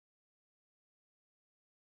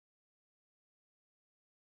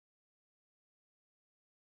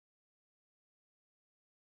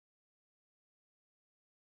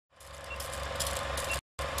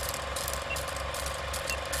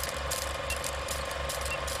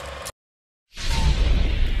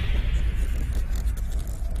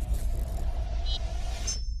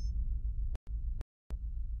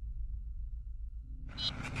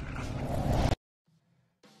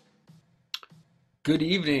Good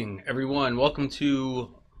evening, everyone. Welcome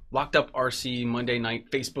to Locked Up RC Monday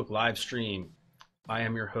night Facebook live stream. I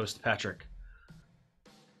am your host, Patrick.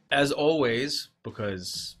 As always,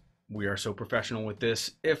 because we are so professional with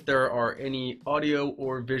this, if there are any audio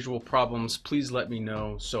or visual problems, please let me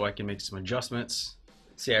know so I can make some adjustments.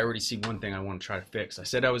 See, I already see one thing I want to try to fix. I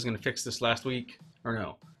said I was going to fix this last week, or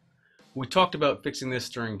no. We talked about fixing this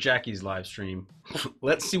during Jackie's live stream.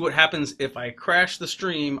 Let's see what happens if I crash the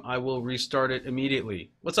stream. I will restart it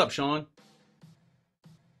immediately. What's up, Sean?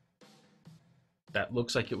 That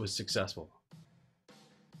looks like it was successful.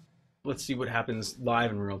 Let's see what happens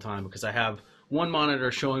live in real time, because I have one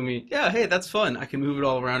monitor showing me, yeah, hey, that's fun. I can move it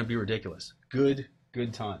all around and be ridiculous. Good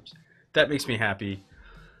times. That makes me happy.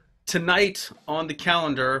 Tonight on the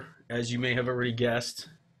calendar, as you may have already guessed,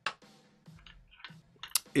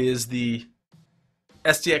 is the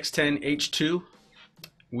SCX10 H2.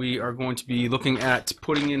 We are going to be looking at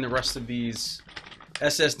putting in the rest of these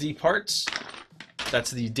SSD parts. That's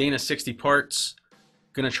the Dana 60 parts.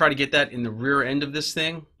 Gonna try to get that in the rear end of this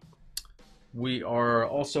thing. We are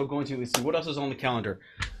also going to, let's see, what else is on the calendar?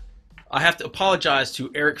 I have to apologize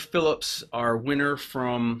to Eric Phillips, our winner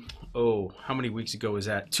from, oh, how many weeks ago was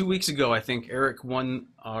that? 2 weeks ago, I think Eric won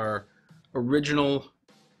our original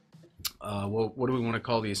well, what do we want to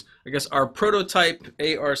call these? I guess our prototype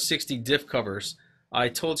AR60 diff covers. I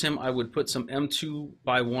told him I would put some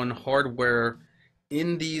M2x1 hardware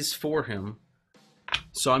in these for him.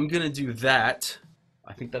 So I'm going to do that.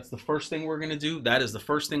 I think that's the first thing we're going to do. That is the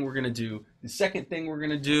first thing we're going to do. The second thing we're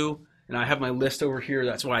going to do, and I have my list over here,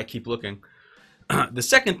 that's why I keep looking. The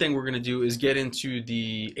second thing we're going to do is get into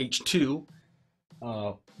the H2.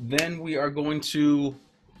 Then we are going to,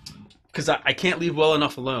 because I can't leave well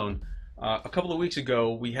enough alone. A couple of weeks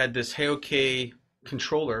ago, we had this Heyoke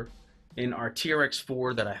controller in our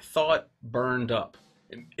TRX4 that I thought burned up.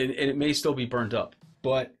 And it may still be burned up.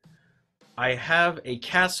 But I have a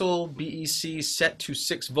Castle BEC set to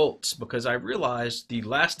 6 volts because I realized the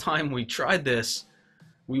last time we tried this,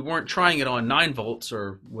 we weren't trying it on 9 volts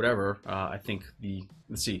or whatever. I think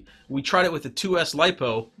let's see. We tried it with the 2S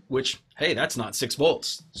LiPo, which, hey, that's not 6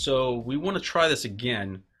 volts. So we want to try this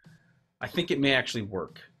again. I think it may actually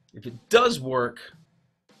work. If it does work,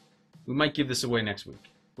 we might give this away next week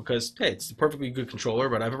because, hey, it's a perfectly good controller,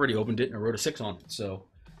 but I've already opened it and I wrote a 6 on it. So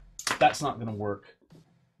that's not going to work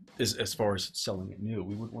as far as selling it new.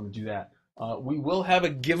 We wouldn't want to do that. We will have a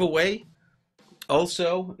giveaway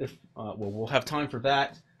also. If well, we'll have time for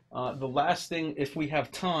that. The last thing, if we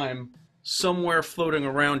have time, somewhere floating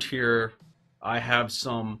around here, I have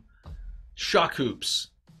some shock hoops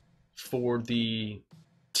for the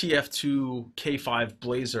TF2 K5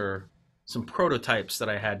 Blazer, some prototypes that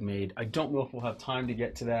I had made. I don't know if we'll have time to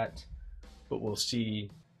get to that, but we'll see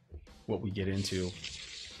what we get into.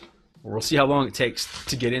 Or we'll see how long it takes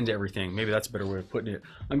to get into everything. Maybe that's a better way of putting it.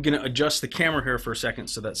 I'm going to adjust the camera here for a second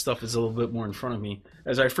so that stuff is a little bit more in front of me.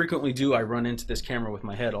 As I frequently do, I run into this camera with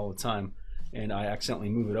my head all the time, and I accidentally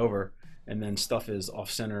move it over, and then stuff is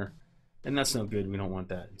off-center, and that's no good. We don't want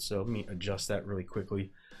that. So let me adjust that really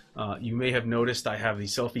quickly. You may have noticed I have the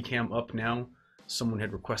selfie cam up now. Someone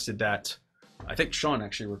had requested that. I think Sean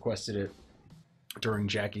actually requested it during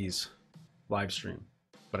Jackie's live stream,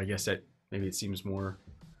 but I guess that maybe it seems more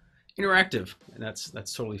interactive, and that's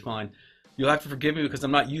totally fine. You'll have to forgive me because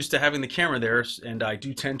I'm not used to having the camera there, and I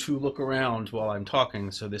do tend to look around while I'm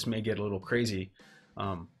talking, so this may get a little crazy.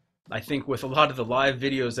 I think with a lot of the live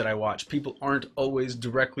videos that I watch, people aren't always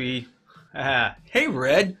directly, hey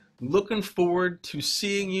Red, looking forward to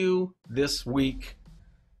seeing you this week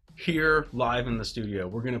here live in the studio.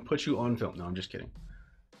 We're going to put you on film. No, I'm just kidding.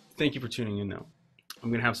 Thank you for tuning in, though. I'm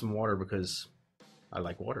going to have some water because I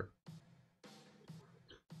like water.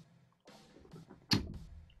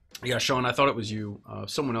 Yeah, Sean, I thought it was you.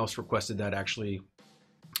 Someone else requested that, actually.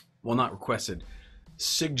 Well, not requested.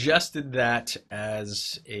 Suggested that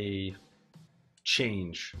as a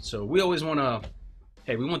change. So we always want to,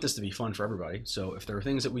 hey, we want this to be fun for everybody. So if there are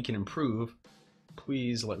things that we can improve,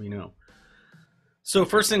 please let me know. So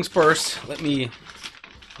first things first, let me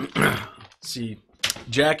see.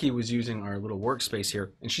 Jackie was using our little workspace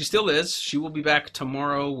here, and she still is. She will be back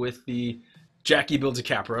tomorrow with the Jackie Builds a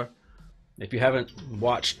Capra. If you haven't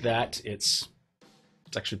watched that, it's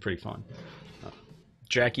actually pretty fun.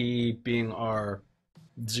 Jackie being our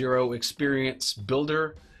zero experience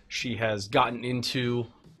builder, she has gotten into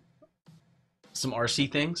some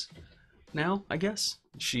RC things now, I guess.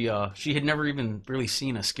 She had never even really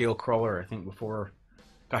seen a scale crawler, I think, before.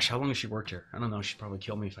 Gosh, how long has she worked here? I don't know. She'd probably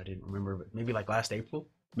kill me if I didn't remember, but maybe like last April,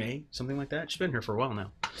 May, something like that. She's been here for a while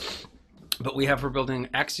now. But we have her building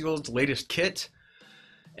Axial's latest kit,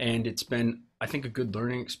 and it's been I think, a good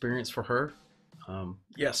learning experience for her.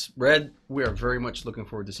 Yes, Red, we are very much looking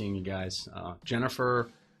forward to seeing you guys. Jennifer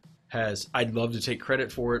has, I'd love to take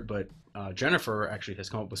credit for it, but Jennifer actually has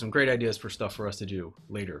come up with some great ideas for stuff for us to do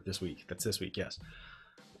later this week. That's this week, yes.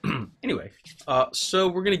 Anyway, so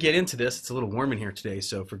we're going to get into this. It's a little warm in here today,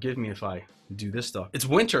 so forgive me if I do this stuff. It's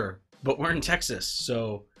winter, but we're in Texas,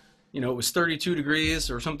 so, you know, it was 32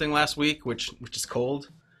 degrees or something last week, which is cold.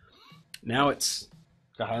 Now it's,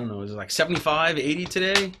 I don't know, is it like 75, 80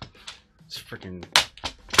 today? It's freaking,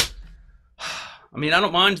 I mean, I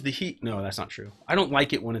don't mind the heat. No, that's not true. I don't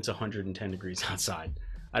like it when it's 110 degrees outside.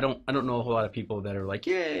 I don't know a whole lot of people that are like,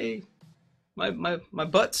 yay, my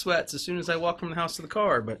butt sweats as soon as I walk from the house to the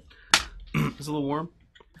car, but it's a little warm.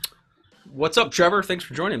 What's up, Trevor? Thanks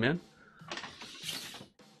for joining, man.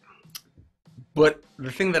 But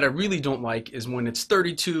the thing that I really don't like is when it's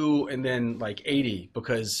 32 and then like 80,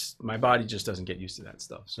 because my body just doesn't get used to that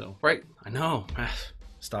stuff. So, right, I know.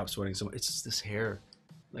 Stop sweating so much. It's just this hair.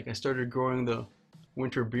 Like, I started growing the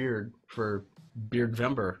winter beard for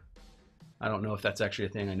Beardvember. I don't know if that's actually a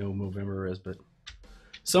thing. I know Movember is, but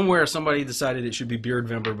somewhere somebody decided it should be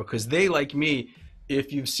Beardvember because they, like me,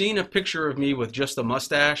 if you've seen a picture of me with just a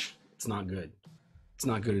mustache, it's not good. It's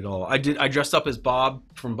not good at all. I dressed up as Bob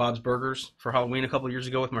from Bob's Burgers for Halloween a couple of years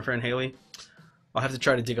ago with my friend Haley. I'll have to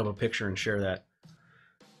try to dig up a picture and share that.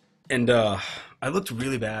 And I looked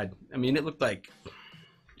really bad. I mean, it looked like,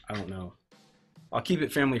 I don't know. I'll keep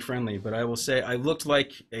it family friendly, but I will say I looked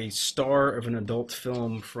like a star of an adult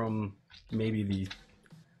film from maybe the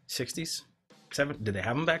 60s? Did they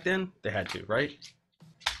have them back then? They had to, right?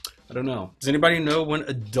 I don't know. Does anybody know when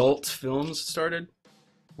adult films started?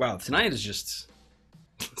 Wow, tonight is just,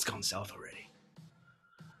 it's gone south already.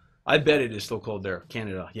 I bet it is still cold there.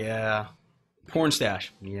 Canada, yeah. Porn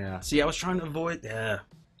stash, yeah. See, I was trying to avoid, yeah.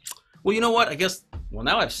 Well, you know what? I guess, well,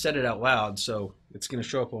 now I've said it out loud, so it's going to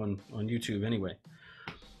show up on YouTube anyway.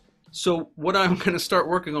 So what I'm going to start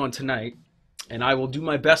working on tonight, and I will do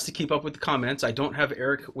my best to keep up with the comments. I don't have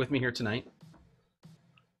Eric with me here tonight.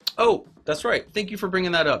 Oh, that's right. Thank you for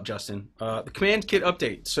bringing that up, Justin. The command kit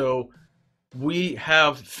update. So we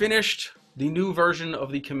have finished the new version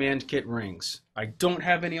of the command kit rings. I don't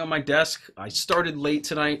have any on my desk. I started late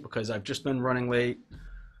tonight because I've just been running late.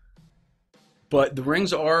 But the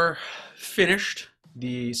rings are finished.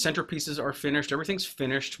 The centerpieces are finished. Everything's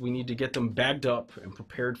finished. We need to get them bagged up and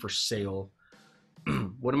prepared for sale.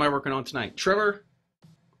 What am I working on tonight? Trevor,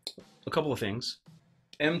 a couple of things.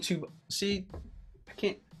 M2, see, I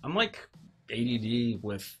can't, I'm like ADD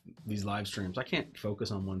with these live streams. I can't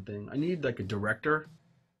focus on one thing. I need like a director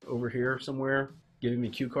over here somewhere giving me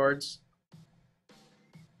cue cards.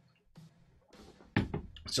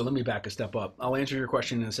 So let me back a step up. I'll answer your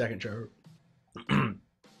question in a second, Trevor.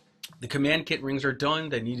 The command kit rings are done.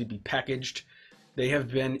 They need to be packaged. They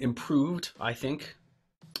have been improved, I think.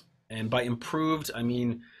 And by improved, I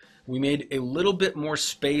mean we made a little bit more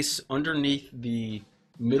space underneath the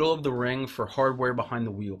middle of the ring for hardware behind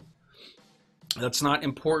the wheel. That's not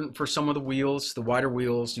important for some of the wheels. The wider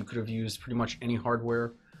wheels, you could have used pretty much any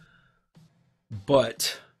hardware.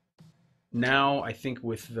 But now I think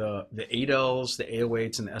with the 8Ls, the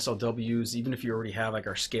 808s, and the SLWs, even if you already have like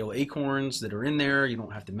our scale acorns that are in there, you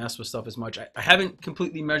don't have to mess with stuff as much. I haven't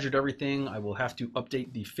completely measured everything. I will have to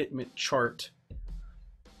update the fitment chart.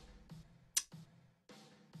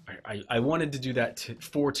 I wanted to do that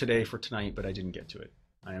for today, for tonight, but I didn't get to it.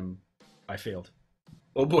 I failed.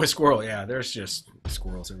 Oh boy, squirrel. Yeah, there's just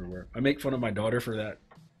squirrels everywhere. I make fun of my daughter for that.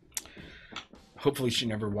 Hopefully she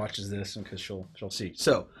never watches this because she'll see.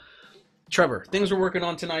 So, Trevor, things we're working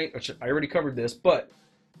on tonight, which I already covered this, but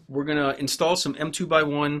we're going to install some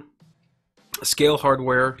M2x1 scale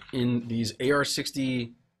hardware in these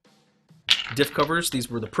AR60 diff covers. These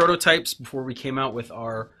were the prototypes before we came out with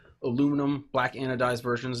our aluminum black anodized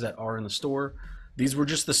versions that are in the store. These were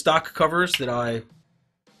just the stock covers that I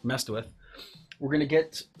messed with. We're going to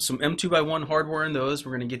get some M2x1 hardware in those.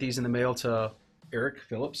 We're going to get these in the mail to Eric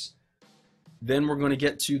Phillips. Then we're going to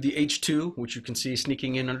get to the H2, which you can see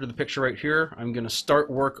sneaking in under the picture right here. I'm going to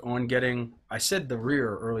start work on getting, I said the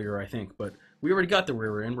rear earlier, I think, but we already got the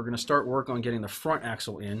rear in. We're going to start work on getting the front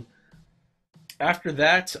axle in. After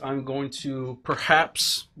that, I'm going to,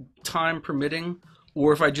 perhaps time permitting,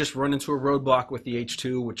 or if I just run into a roadblock with the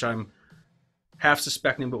H2, which I'm half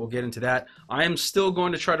suspecting, but we'll get into that. I am still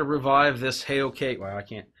going to try to revive this HeyOK. Well, I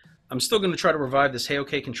can't. I'm still going to try to revive this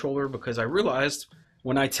HeyOK controller because I realized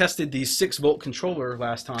when I tested the 6-volt controller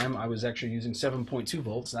last time, I was actually using 7.2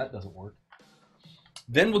 volts. That doesn't work.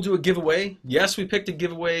 Then we'll do a giveaway. Yes, we picked a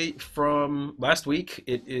giveaway from last week.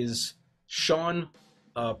 It is Sean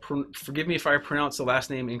forgive me if I pronounce the last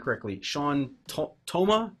name incorrectly. Sean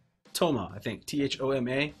Toma, I think,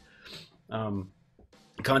 Thoma.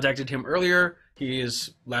 Contacted him earlier. He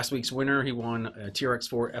is last week's winner. He won a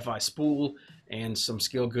TRX4 FI spool and some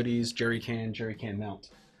scale goodies, jerry can mount.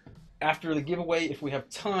 After the giveaway, if we have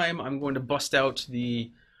time, I'm going to bust out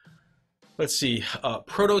the, let's see,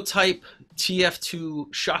 prototype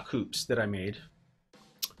TF2 shock hoops that I made.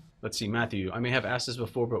 Let's see, Matthew, I may have asked this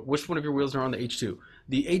before, but which one of your wheels are on the H2?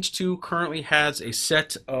 The H2 currently has a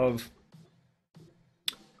set of,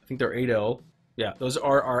 I think they're 8L. Yeah, those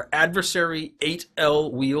are our Adversary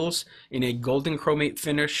 8L wheels in a golden chromate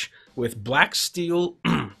finish with black steel,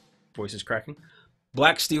 voice is cracking,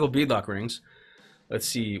 black steel beadlock rings. Let's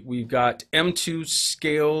see, we've got M2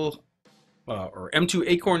 scale, or M2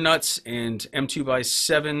 acorn nuts and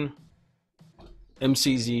M2x1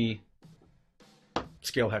 MCZ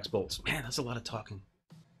Scale Hex Bolts. Man, that's a lot of talking.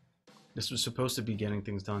 This was supposed to be getting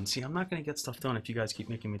things done. See, I'm not going to get stuff done if you guys keep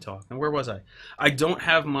making me talk. Now, where was I? I don't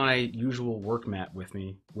have my usual work mat with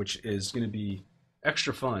me, which is going to be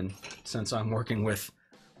extra fun since I'm working with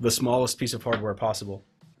the smallest piece of hardware possible.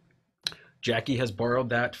 Jackie has borrowed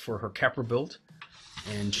that for her Capra build,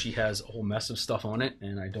 and she has a whole mess of stuff on it,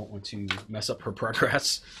 and I don't want to mess up her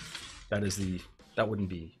progress. That wouldn't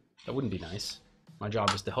be nice. My job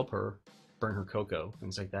is to help her burn her cocoa,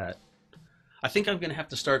 things like that. I think I'm going to have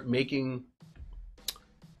to start making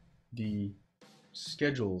the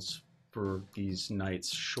schedules for these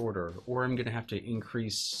nights shorter, or I'm going to have to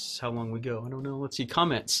increase how long we go. I don't know. Let's see.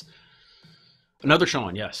 Comments. Another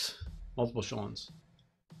Sean, yes. Multiple Seans.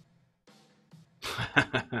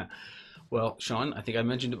 Well, Sean, I think I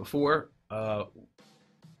mentioned it before. I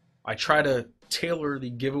try to tailor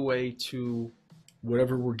the giveaway to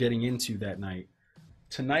whatever we're getting into that night.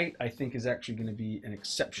 Tonight, I think, is actually going to be an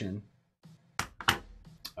exception.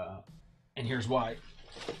 And here's why.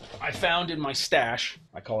 I found in my stash,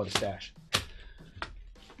 I call it a stash.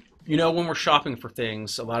 You know, when we're shopping for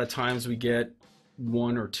things, a lot of times we get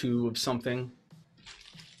 1 or 2 of something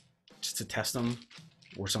just to test them.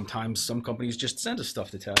 Or sometimes some companies just send us stuff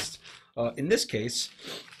to test. In this case,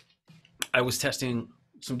 I was testing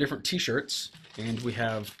some different t-shirts, and we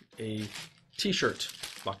have a t-shirt,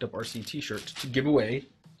 Locked Up RC t-shirt to give away.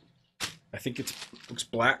 I think it looks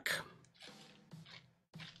black.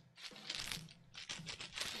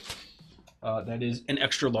 That is an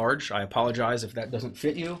extra large. I apologize if that doesn't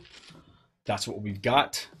fit you. That's what we've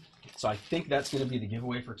got. So I think that's going to be the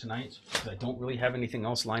giveaway for tonight, because I don't really have anything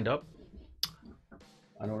else lined up.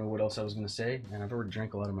 I don't know what else I was going to say, and I've already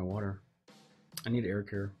drank a lot of my water. I need Eric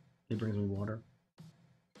here. He brings me water.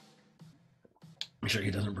 I'm sure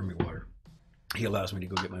he doesn't bring me water. He allows me to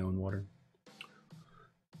go get my own water.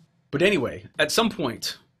 But anyway, at some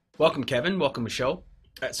point, welcome Kevin, welcome Michelle.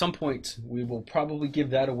 At some point, we will probably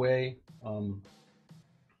give that away. Don't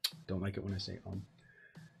like it when I say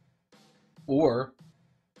or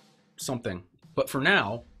something. But for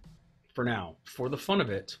now, for the fun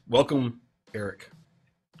of it, welcome Eric.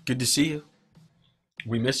 Good to see you.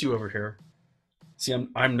 We miss you over here. See,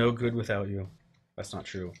 I'm no good without you. That's not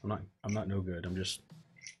true. I'm not no good. I'm just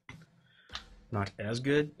not as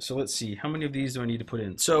good. So let's see. How many of these do I need to put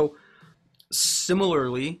in? So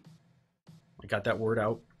similarly, I got that word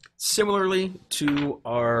out. Similarly to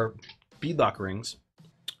our beadlock rings,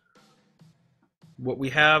 what we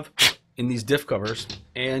have in these diff covers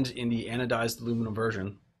and in the anodized aluminum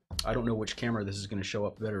version, I don't know which camera this is going to show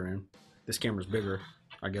up better in. This camera's bigger,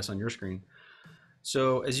 I guess, on your screen.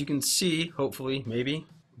 So as you can see, hopefully, maybe,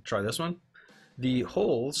 try this one. The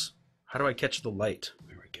holes, how do I catch the light?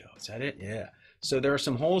 There we go. Is that it? Yeah. So there are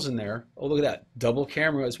some holes in there. Oh, look at that. Double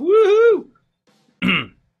cameras. Woohoo!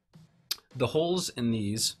 The holes in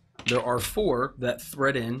these, there are 4 that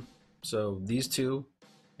thread in. So these 2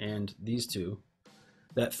 and these 2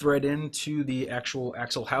 that thread into the actual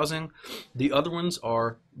axle housing. The other ones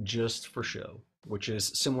are just for show, which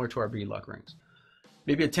is similar to our beadlock rings.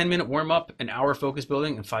 Maybe a 10-minute warm-up, an hour focus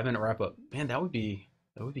building, and 5-minute wrap-up. Man, that would be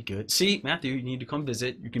good. See, Matthew, you need to come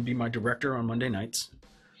visit. You can be my director on Monday nights.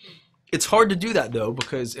 It's hard to do that, though,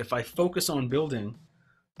 because if I focus on building,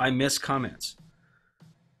 I miss comments,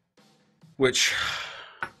 which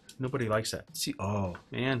nobody likes that. See, oh,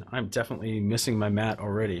 man, I'm definitely missing my mat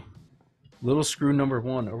already. Little screw number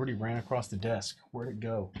 1 already ran across the desk. Where'd it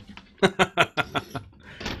go?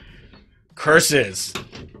 Curses.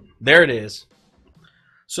 There it is.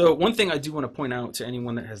 So one thing I do want to point out to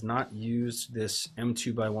anyone that has not used this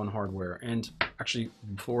M2x1 hardware, and actually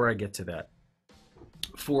before I get to that,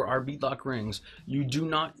 for our beadlock rings, you do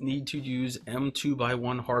not need to use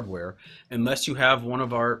M2x1 hardware unless you have one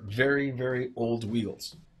of our very, very old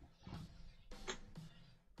wheels.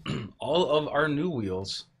 all of our new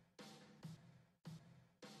wheels,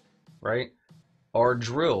 right, are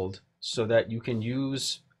drilled so that you can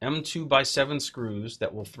use M2x7 screws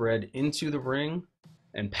that will thread into the ring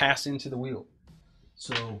and pass into the wheel.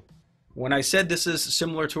 So when I said this is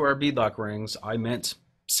similar to our beadlock rings, I meant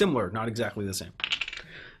similar, not exactly the same.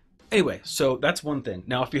 Anyway, so that's one thing.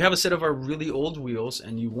 Now, if you have a set of our really old wheels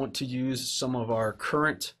and you want to use some of our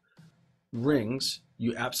current rings,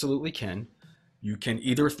 you absolutely can. You can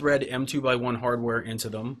either thread M2x1 hardware into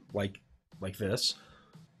them like this,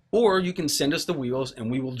 or you can send us the wheels and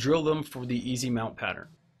we will drill them for the easy mount pattern.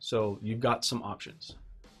 So you've got some options.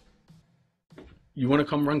 You want to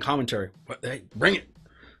come run commentary? Hey, bring it.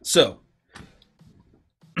 So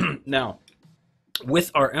now with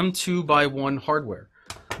our M2x1 hardware,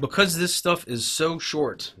 because this stuff is so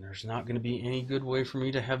short, there's not going to be any good way for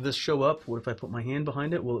me to have this show up. What if I put my hand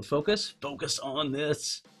behind it? Will it focus? Focus on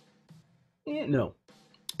this. No.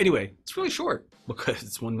 Anyway, it's really short because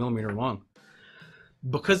it's 1 millimeter long.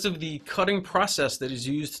 Because of the cutting process that is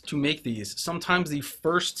used to make these, sometimes the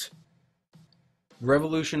first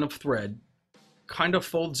revolution of thread kind of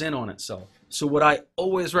folds in on itself. So what I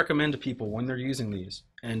always recommend to people when they're using these,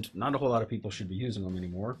 and not a whole lot of people should be using them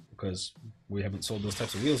anymore because we haven't sold those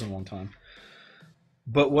types of wheels in a long time,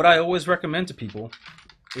 but what I always recommend to people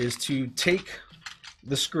is to take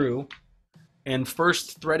the screw and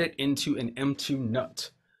first thread it into an M2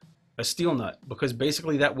 nut, a steel nut, because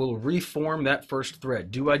basically that will reform that first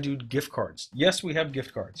thread. Do I do gift cards? Yes, we have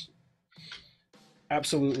gift cards.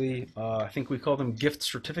 Absolutely. I think we call them gift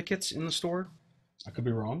certificates in the store. I could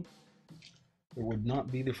be wrong. It would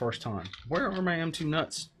not be the first time. Where are my M2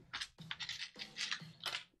 nuts?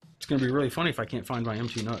 It's going to be really funny if I can't find my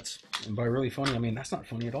M2 nuts. And by really funny, I mean that's not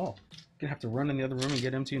funny at all. I'm going to have to run in the other room and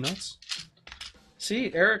get M2 nuts.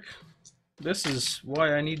 See, Eric, this is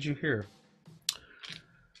why I need you here.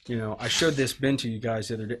 You know, I showed this bin to you guys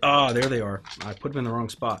the other day. Ah, there they are. I put them in the wrong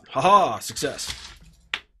spot. Haha, success.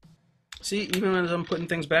 See, even as I'm putting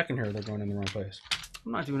things back in here, they're going in the wrong place.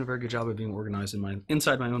 I'm not doing a very good job of being organized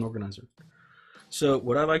inside my own organizer. So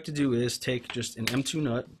what I like to do is take just an M2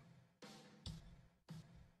 nut.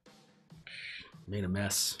 Made a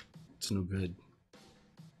mess. It's no good.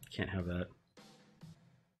 Can't have that.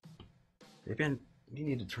 Maybe I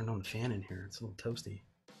need to turn on the fan in here. It's a little toasty.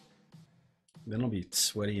 Then I'll be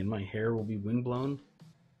sweaty and my hair will be windblown.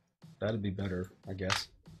 That'd be better, I guess.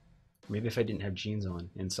 Maybe if I didn't have jeans on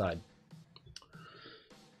inside.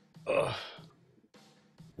 Ugh.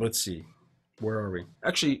 Let's see. Where are we?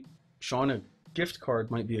 Actually, Sean, a gift card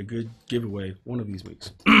might be a good giveaway one of these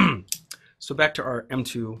weeks. So back to our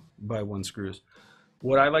M2x1 screws.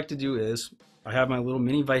 What I like to do is I have my little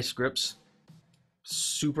mini vice grips.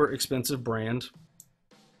 Super expensive brand.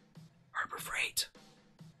 Harbor Freight.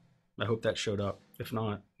 I hope that showed up. If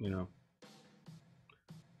not, you know.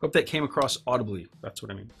 Hope that came across audibly. That's what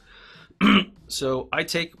I mean. So I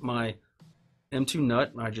take my M2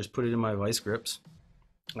 nut and I just put it in my vice grips.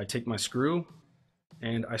 I take my screw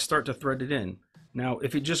and I start to thread it in. Now,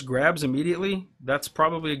 if it just grabs immediately, that's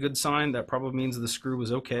probably a good sign. That probably means the screw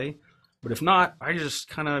was okay. But if not, I just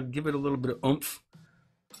kind of give it a little bit of oomph.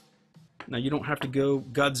 Now, you don't have to go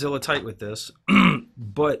Godzilla tight with this,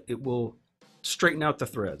 but it will straighten out the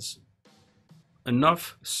threads.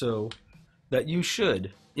 Enough so that you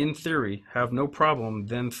should, in theory, have no problem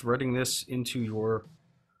then threading this into your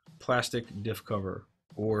plastic diff cover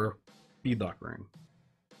or beadlock ring.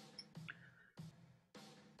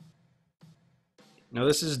 Now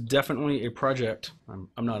this is definitely a project.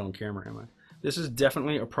 I'm not on camera, am I? This is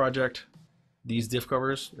definitely a project, these diff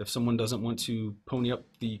covers. If someone doesn't want to pony up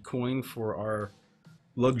the coin for our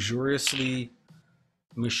luxuriously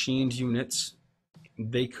machined units,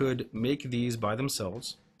 they could make these by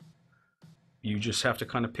themselves. You just have to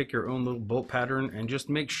kind of pick your own little bolt pattern and just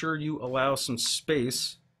make sure you allow some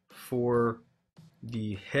space for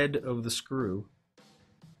the head of the screw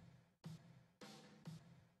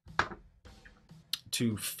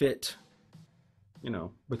to fit, you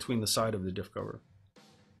know, between the side of the diff cover.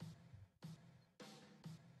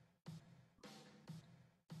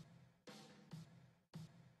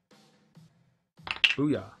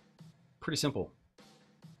 Booyah. Pretty simple.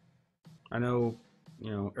 I know, you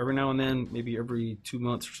know, every now and then, maybe every 2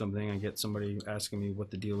 months or something, I get somebody asking me what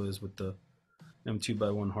the deal is with the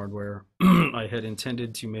M2x1 hardware. I had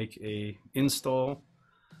intended to make a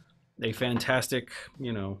fantastic,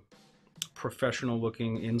 you know, professional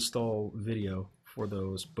looking install video for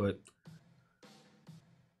those, but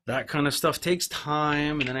that kind of stuff takes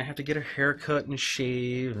time, and then I have to get a haircut and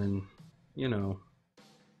shave, and you know,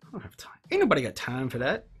 I don't have time. Ain't nobody got time for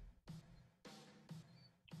that.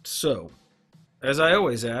 So as I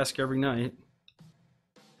always ask every night.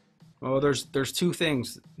 Oh, there's two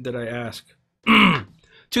things that I ask.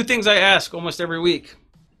 Two things I ask almost every week.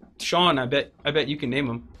 Sean, I bet you can name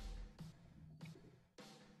them.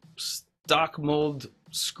 Stock mold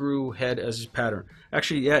screw head as pattern.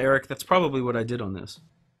 Actually, yeah, Eric, that's probably what I did on this.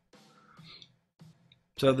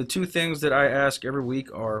 So the two things that I ask every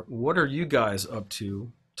week are, what are you guys up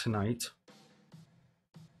to tonight?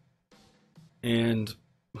 And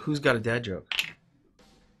who's got a dad joke?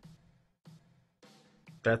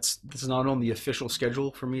 That's not on the official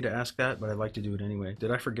schedule for me to ask that, but I'd like to do it anyway.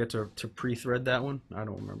 Did I forget to pre-thread that one? I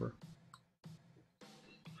don't remember.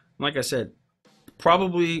 Like I said,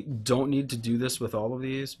 probably don't need to do this with all of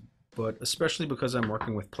these, but especially because I'm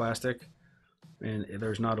working with plastic and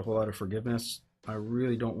there's not a whole lot of forgiveness, I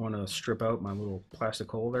really don't want to strip out my little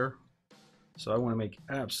plastic hole there. So I want to make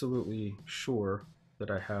absolutely sure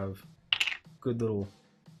that I have good little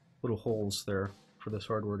holes there for this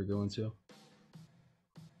hardware to go into.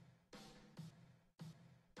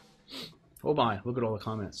 Oh my, look at all the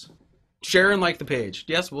comments. Share and like the page.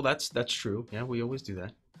 Yes, well that's true. Yeah, we always do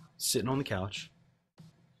that. Sitting on the couch.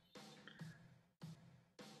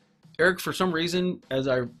 Eric, for some reason, as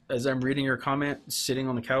I'm reading your comment, sitting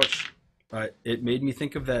on the couch, it made me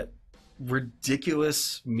think of that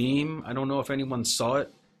ridiculous meme. I don't know if anyone saw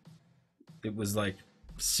it. It was like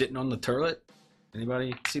sitting on the toilet.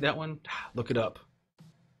 Anybody see that one? Look it up.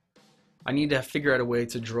 I need to figure out a way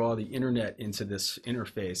to draw the internet into this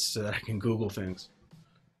interface so that I can Google things.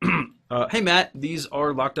 Hey Matt, these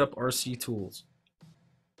are locked up RC tools.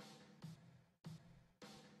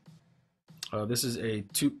 This is a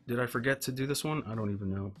did I forget to do this one? I don't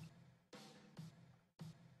even know.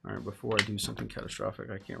 All right, before I do something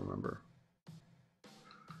catastrophic, I can't remember.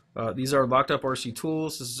 These are locked up RC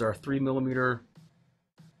tools. This is our 3mm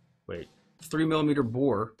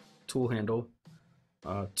bore tool handle.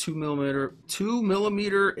 2mm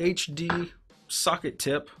HD socket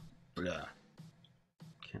tip. Blah.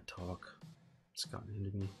 Can't talk. It's gotten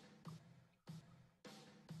into me.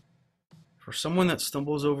 For someone that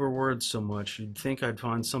stumbles over words so much, you'd think I'd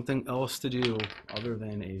find something else to do other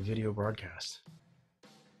than a video broadcast.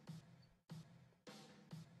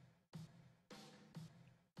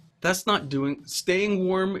 That's not doing staying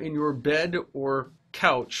warm in your bed or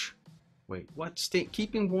couch. Wait, what?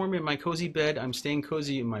 Keeping warm in my cozy bed. I'm staying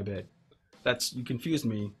cozy in my bed. You confused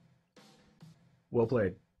me. Well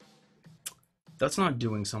played. That's not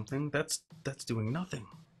doing something. That's doing nothing.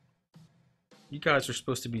 You guys are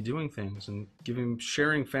supposed to be doing things and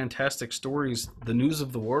sharing fantastic stories, the news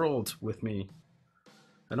of the world with me.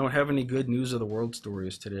 I don't have any good news of the world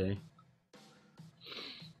stories today.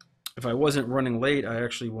 If I wasn't running late, I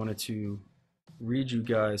actually wanted to read you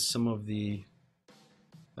guys some of the...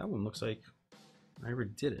 That one looks like I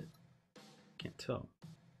already did it. Can't tell.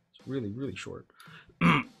 It's really, really short.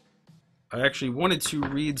 I actually wanted to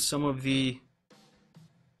read some of the...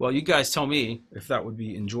 Well, you guys tell me if that would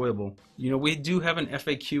be enjoyable. You know, we do have an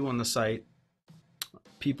FAQ on the site.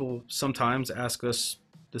 People sometimes ask us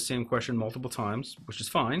the same question multiple times, which is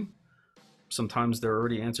fine. Sometimes they're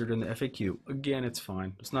already answered in the FAQ. Again, it's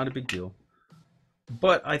fine. It's not a big deal.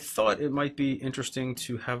 But I thought it might be interesting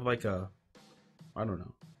to have like a, I don't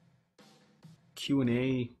know,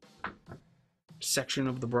 Q&A section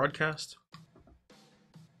of the broadcast.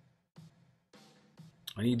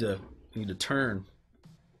 I need to turn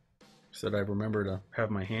so that I remember to have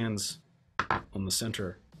my hands on the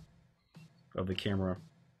center of the camera.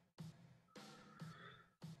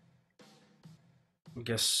 I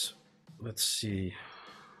guess, let's see.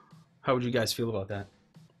 How would you guys feel about that?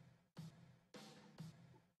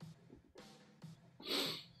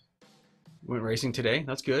 Went racing today.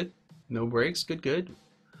 That's good. No breaks. Good, good.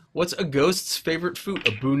 What's a ghost's favorite food?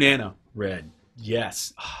 A banana. Red.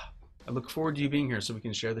 Yes. I look forward to you being here so we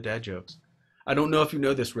can share the dad jokes. I don't know if you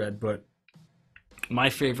know this, Red, but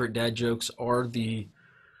my favorite dad jokes are the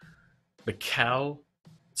cow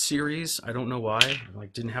series. I don't know why. I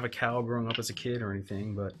didn't have a cow growing up as a kid or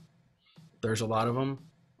anything, but there's a lot of them.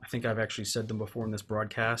 I think I've actually said them before in this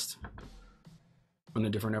broadcast on a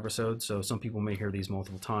different episode, so some people may hear these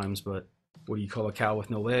multiple times, but what do you call a cow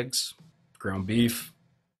with no legs? Ground beef.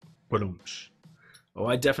 Ba-dum-sh. Oh,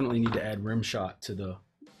 I definitely need to add rim shot to the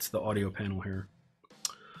audio panel here.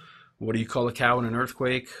 What do you call a cow in an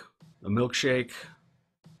earthquake? A milkshake.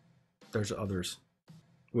 There's others.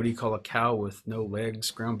 What do you call a cow with no legs?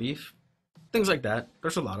 Ground beef. Things like that.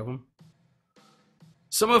 There's a lot of them.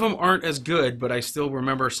 Some of them aren't as good, but I still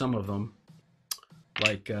remember some of them.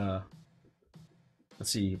 Like, let's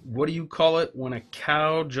see. What do you call it when a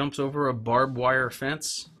cow jumps over a barbed wire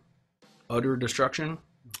fence? Utter destruction.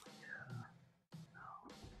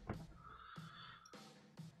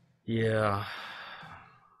 Yeah.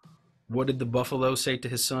 What did the buffalo say to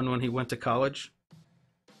his son when he went to college?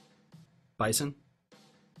 Bison?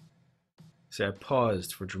 See, I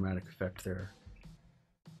paused for dramatic effect there.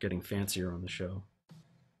 Getting fancier on the show.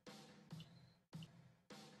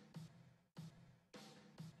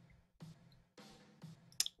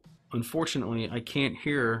 Unfortunately, I can't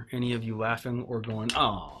hear any of you laughing or going,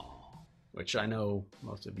 "Oh," which I know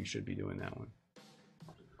most of you should be doing that one.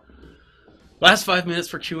 Last 5 minutes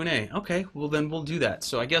for Q&A. Okay, well then we'll do that.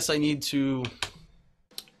 So I guess I'll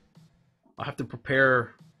have to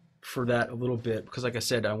prepare for that a little bit because like I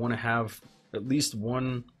said, I want to have at least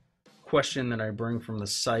one question that I bring from the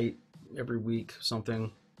site every week,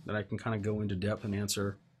 something that I can kind of go into depth and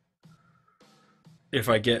answer if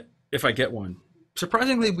I get one.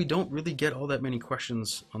 Surprisingly, we don't really get all that many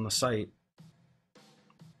questions on the site.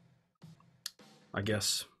 I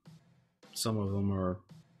guess some of them are.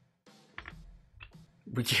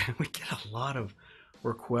 We get a lot of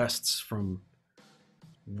requests from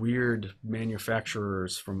weird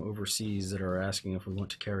manufacturers from overseas that are asking if we want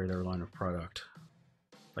to carry their line of product.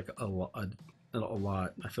 Like a lot.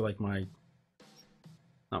 I feel like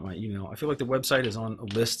not my email. I feel like the website is on a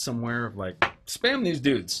list somewhere of like, spam these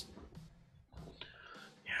dudes.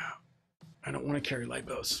 Yeah, I don't want to carry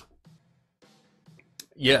Libos.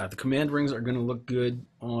 Yeah, the command rings are going to look good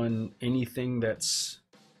on anything that's...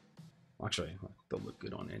 Actually, they'll look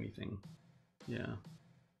good on anything. Yeah.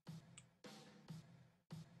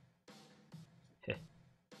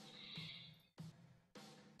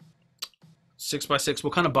 6x6.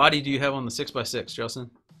 What kind of body do you have on the 6x6,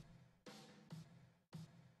 Justin?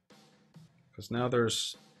 Because now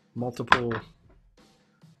there's multiple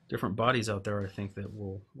different bodies out there, I think, that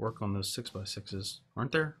will work on those 6x6s,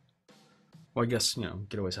 aren't there? Well, I guess, you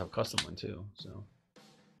could always have a custom one too. So,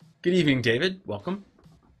 good evening, David. Welcome.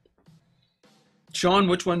 Sean,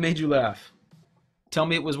 which one made you laugh? Tell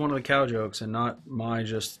me it was one of the cow jokes and not my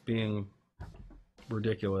just being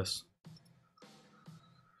ridiculous.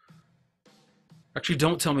 Actually,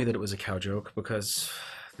 don't tell me that it was a cow joke, because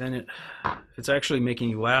then if it's actually making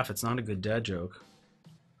you laugh, it's not a good dad joke.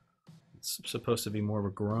 It's supposed to be more of a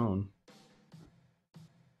groan.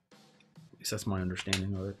 At least that's my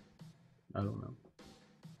understanding of it. I don't know.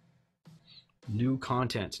 New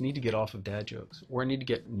content. Need to get off of dad jokes. Or I need to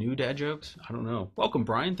get new dad jokes? I don't know. Welcome,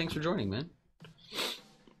 Brian. Thanks for joining, man.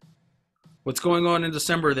 What's going on in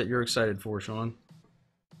December that you're excited for, Sean?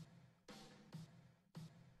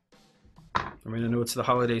 I mean, I know it's the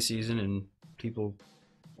holiday season and people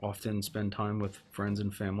often spend time with friends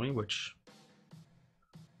and family, which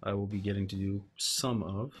I will be getting to do some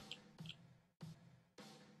of.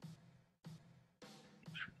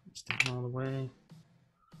 Stick all the way.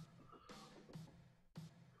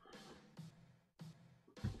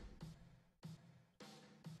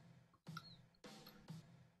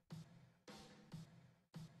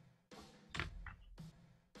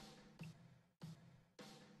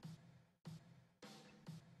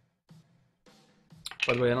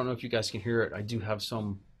 By the way, I don't know if you guys can hear it. I do have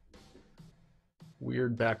some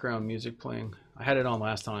weird background music playing. I had it on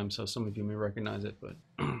last time, so some of you may recognize it, but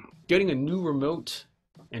getting a new remote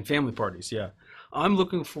and family parties, yeah. I'm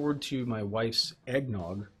looking forward to my wife's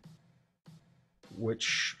eggnog,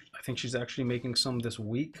 which I think she's actually making some this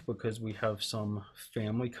week because we have some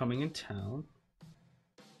family coming in town.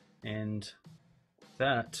 And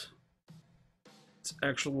it's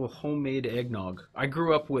actual homemade eggnog. I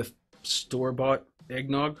grew up with store-bought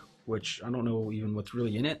eggnog, which I don't know even what's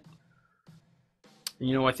really in it.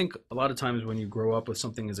 I think a lot of times when you grow up with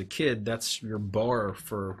something as a kid, that's your bar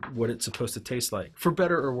for what it's supposed to taste like, for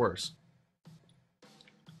better or worse.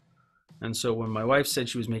 And so when my wife said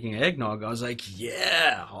she was making eggnog, I was like,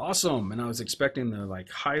 yeah, awesome. And I was expecting the like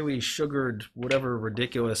highly sugared, whatever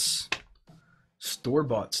ridiculous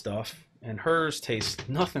store-bought stuff. And hers tastes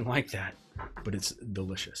nothing like that, but it's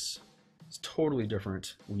delicious. It's totally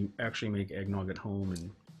different when you actually make eggnog at home,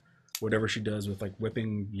 and whatever she does with like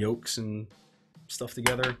whipping yolks and stuff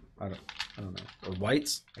together. I don't know. Or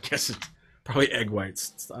whites. I guess it's probably egg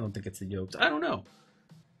whites. I don't think it's the yolks. I don't know.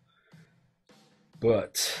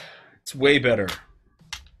 But it's way better.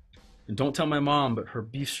 And don't tell my mom, but her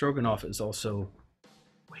beef stroganoff is also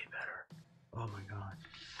way better. Oh my God.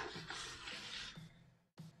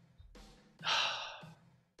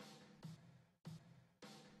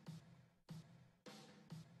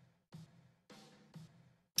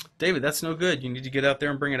 David, that's no good. You need to get out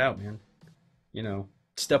there and bring it out, man.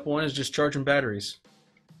 Step one is just charging batteries.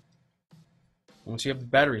 Once you have the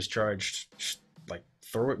batteries charged, just like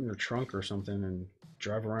throw it in your trunk or something and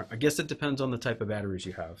drive around. I guess it depends on the type of batteries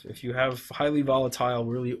you have. If you have highly volatile,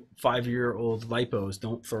 really 5-year-old lipos,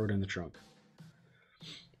 don't throw it in the trunk.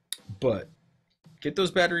 But get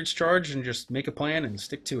those batteries charged and just make a plan and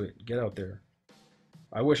stick to it. Get out there.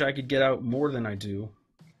 I wish I could get out more than I do,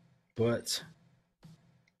 but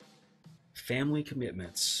family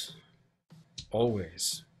commitments.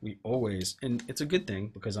 Always. We always, and it's a good thing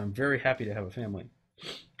because I'm very happy to have a family.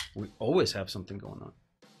 We always have something going on.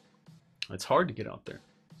 It's hard to get out there.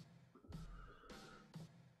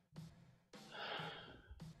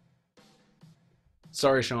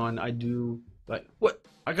 Sorry, Sean. I do like what?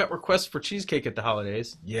 I got requests for cheesecake at the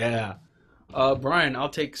holidays. Yeah. Brian, I'll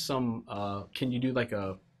take some. Can you do like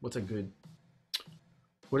a what's a good?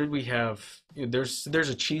 What did we have? There's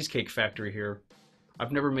a cheesecake factory here.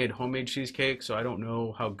 I've never made homemade cheesecake, so I don't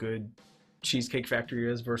know how good Cheesecake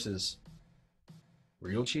Factory is versus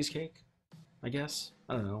real cheesecake, I guess.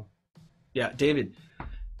 I don't know. Yeah, David,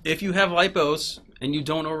 if you have lipos and you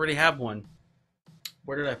don't already have one,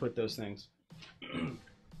 where did I put those things?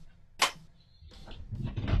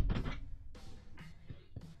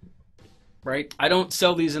 Right? I don't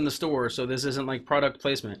sell these in the store, so this isn't like product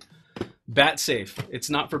placement. Bat safe. It's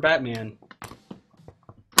not for Batman.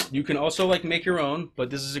 You can also like make your own, but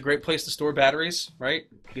this is a great place to store batteries, right?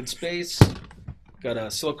 Good space. Got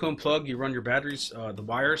a silicone plug. You run your batteries, the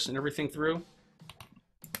wires and everything through.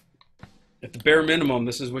 At the bare minimum,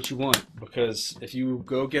 this is what you want, because if you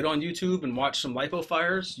go get on YouTube and watch some lipo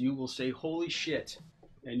fires, you will say, holy shit,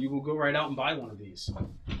 and you will go right out and buy one of these.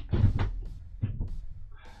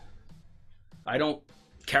 I don't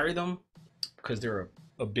carry them because they're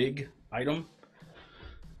a big item,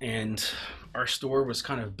 and our store was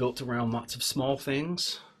kind of built around lots of small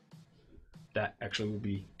things. That actually will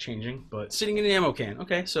be changing, but sitting in the ammo can.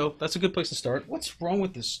 Okay, so that's a good place to start. What's wrong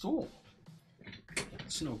with this stool?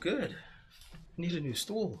 It's no good. I need a new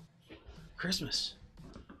stool. Christmas.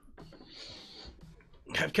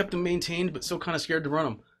 I've kept them maintained, but still kind of scared to run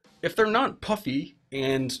them. If they're not puffy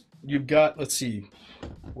and you've got, let's see,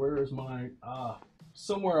 where is my,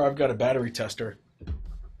 somewhere I've got a battery tester.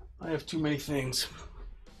 I have too many things.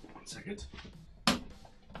 1 second.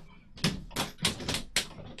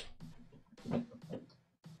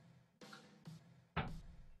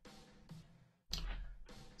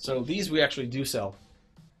 So these we actually do sell.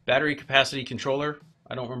 Battery capacity controller.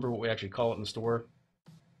 I don't remember what we actually call it in the store.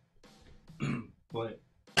 But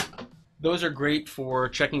those are great for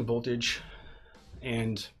checking voltage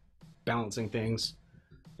and balancing things.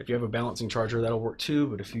 If you have a balancing charger, that'll work too.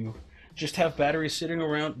 But if you just have batteries sitting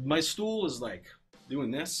around, my stool is like doing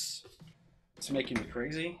this. It's making me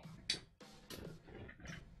crazy.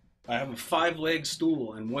 I have a 5-leg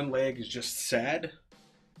stool and one leg is just sad.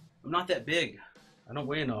 I'm not that big. I don't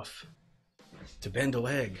weigh enough to bend a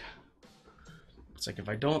leg. It's like if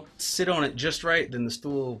I don't sit on it just right, then the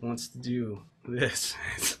stool wants to do this.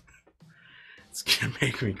 It's gonna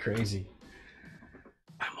make me crazy.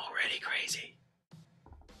 I'm already crazy.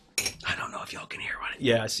 I don't know if y'all can hear when it.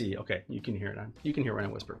 Yeah, I see. Okay, you can hear it. You can hear when I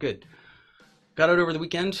whisper. Good. Got out over the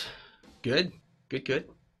weekend. Good. Good. Good.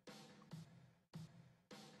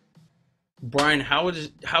 Brian, how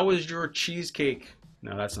is your cheesecake?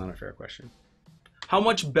 No, that's not a fair question. How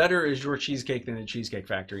much better is your cheesecake than the Cheesecake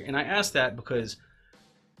Factory? And I ask that because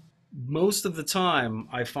most of the time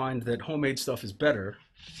I find that homemade stuff is better.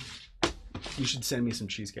 You should send me some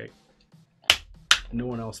cheesecake. No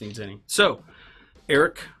one else needs any. So,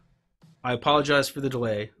 Eric, I apologize for the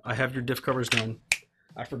delay. I have your diff covers done.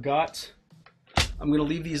 I forgot. I'm going to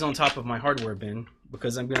leave these on top of my hardware bin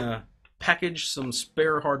because I'm going to package some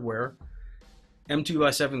spare hardware.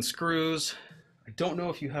 M2x1 screws. I don't know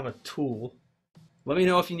if you have a tool. Let me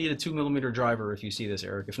know if you need a 2mm driver if you see this,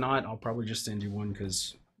 Eric. If not, I'll probably just send you one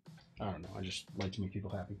because, I don't know, I just like to make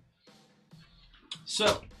people happy.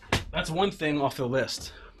 So, that's one thing off the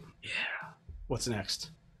list. Yeah. What's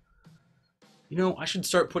next? You know, I should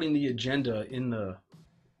start putting the agenda in the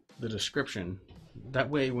description. That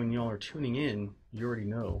way, when y'all are tuning in, you already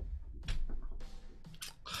know.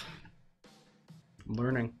 I'm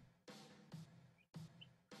learning.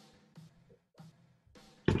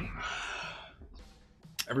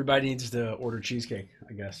 Everybody needs to order cheesecake,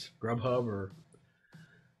 I guess. Grubhub or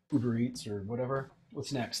Uber Eats or whatever.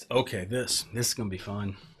 What's next? Okay, this is gonna be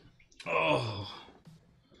fun. Oh.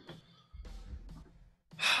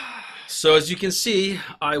 So as you can see,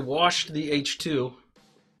 I washed the H2.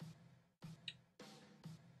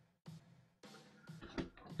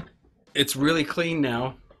 It's really clean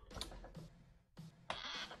now.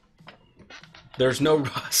 There's no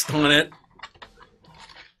rust on it.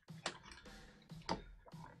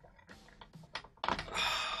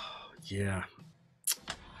 Yeah.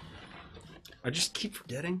 I just keep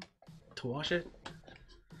forgetting to wash it.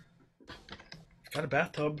 Got a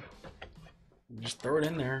bathtub. Just throw it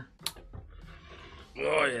in there.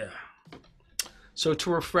 Oh yeah. So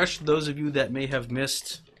to refresh those of you that may have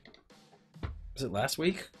missed, was it last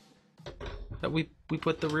week that we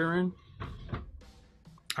put the rear in? I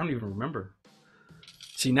don't even remember.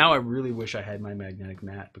 See, now I really wish I had my magnetic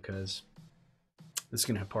mat because it's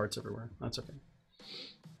gonna have parts everywhere. That's okay.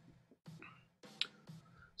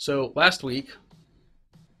 So last week,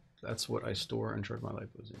 that's what I store and charge my life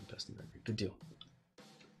was in testing battery. Good deal.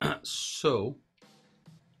 So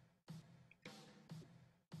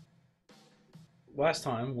last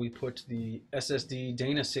time we put the SSD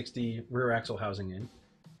D60 rear axle housing in.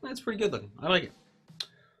 That's pretty good looking. I like it.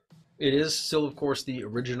 It is still, of course, the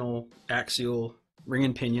original axial ring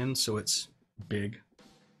and pinion, so it's big.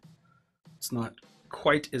 It's not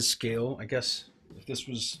quite as scale. I guess if this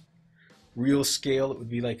was real scale, it would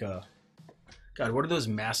be like a... God, what are those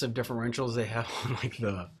massive differentials they have on like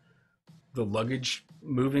the luggage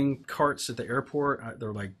moving carts at the airport?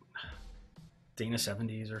 They're like Dana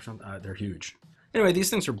 70s or something. They're huge. Anyway, these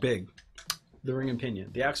things are big. The ring and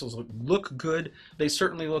pinion. The axles look good. They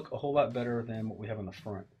certainly look a whole lot better than what we have on the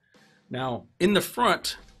front. Now, in the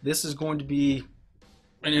front, this is going to be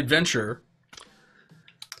an adventure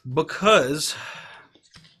because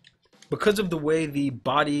of the way the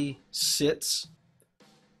body sits.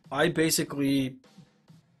 I basically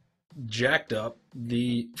jacked up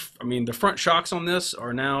the front shocks on this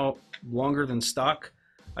are now longer than stock.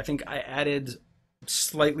 I think I added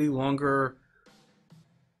slightly longer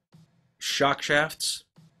shock shafts,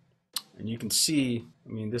 and you can see,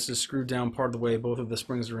 this is screwed down part of the way. Both of the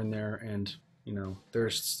springs are in there, and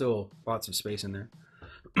there's still lots of space in there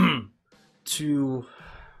to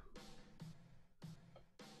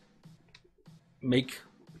make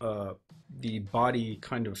the body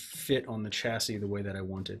kind of fit on the chassis the way that I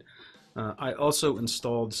wanted. I also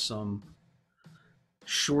installed some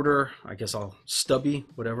shorter, I guess I'll stubby,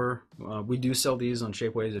 whatever. We do sell these on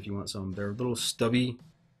Shapeways if you want some. They're little stubby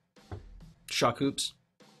shock hoops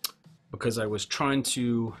because I was trying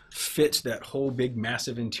to fit that whole big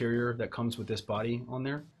massive interior that comes with this body on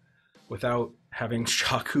there without having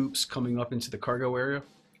shock hoops coming up into the cargo area.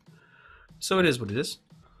 So it is what it is.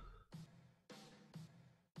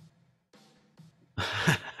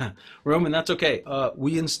 Roman, that's okay.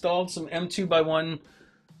 We installed some M2x1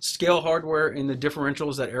 Scale hardware in the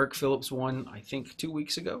differentials that Eric Phillips won, I think, 2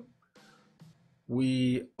 weeks ago.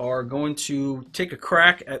 We are going to take a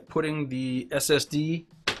crack at putting the SSD,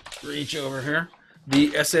 reach over here, the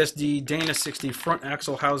SSD D60 front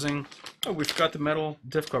axle housing. Oh, we forgot the metal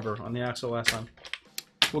diff cover on the axle last time.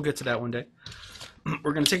 We'll get to that one day.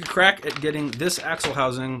 We're going to take a crack at getting this axle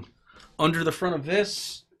housing under the front of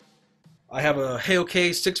this. I have a Heyoke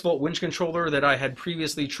 6-volt winch controller that I had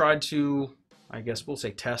previously tried to, I guess we'll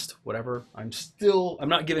say test, whatever. I'm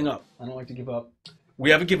not giving up. I don't like to give up. We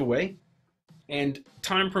have a giveaway, and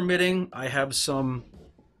time permitting, I have some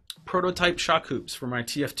prototype shock hoops for my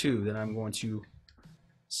TF2 that I'm going to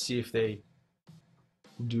see if they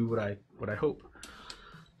do what I hope.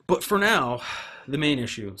 But for now, the main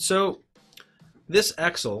issue. So this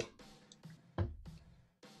axle,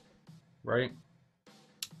 right?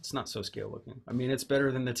 It's not so scale looking. It's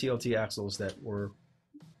better than the TLT axles that were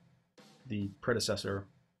the predecessor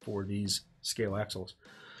for these scale axles.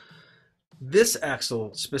 This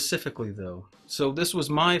axle specifically though, so this was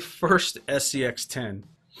my first SCX10.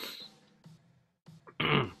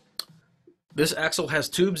 This axle has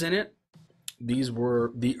tubes in it. These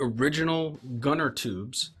were the original gunner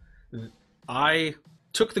tubes. I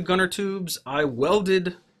took the gunner tubes, I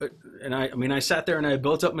welded, and I sat there and I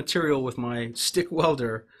built up material with my stick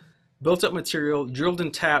welder, built up material, drilled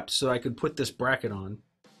and tapped so I could put this bracket on,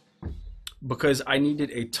 because I needed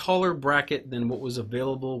a taller bracket than what was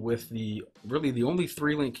available with the only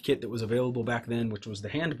 3-link kit that was available back then, which was the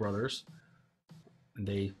Hand Brothers. And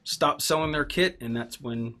they stopped selling their kit, and that's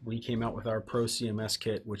when we came out with our Pro CMS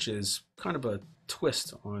kit, which is kind of a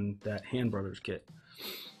twist on that Hand Brothers kit.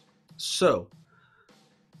 So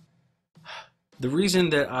the reason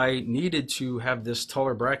that I needed to have this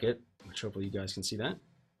taller bracket, which hopefully you guys can see that,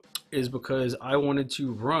 is because I wanted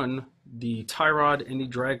to run the tie rod and the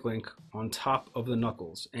drag link on top of the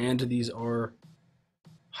knuckles, and these are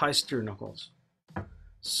high steer knuckles,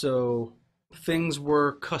 so things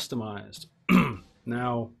were customized.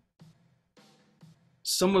 Now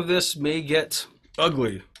some of this may get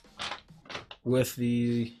ugly with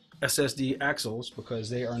the SSD axles because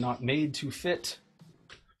they are not made to fit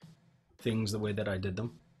things the way that I did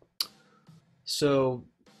them. So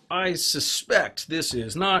I suspect this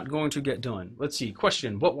is not going to get done. Let's see.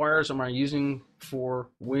 Question: what wires am I using for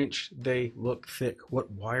winch? They look thick.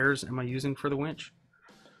 What wires am I using for the winch?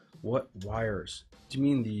 What wires? Do you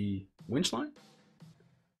mean the winch line?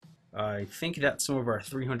 I think that's some of our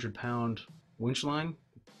 300-pound winch line.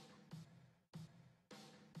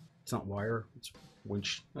 It's not wire, it's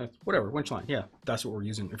winch, whatever, winch line. Yeah, that's what we're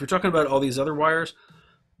using. If you're talking about all these other wires,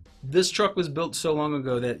 this truck was built so long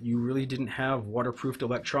ago that you really didn't have waterproofed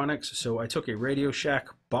electronics. So I took a Radio Shack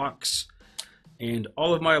box and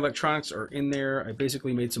all of my electronics are in there. I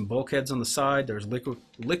basically made some bulkheads on the side. There's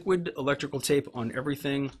liquid electrical tape on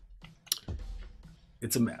everything.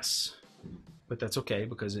 It's a mess, but that's okay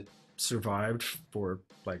because it survived for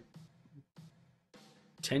like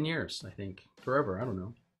 10 years, I think. Forever, I don't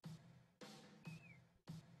know.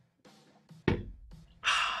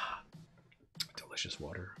 Delicious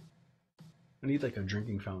water. I need like a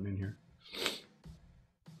drinking fountain in here.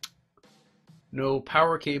 No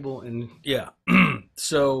power cable and yeah.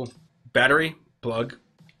 So battery plug.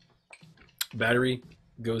 Battery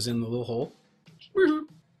goes in the little hole.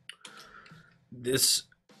 This,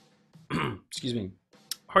 excuse me,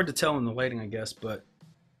 hard to tell in the lighting, I guess, but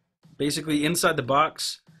basically inside the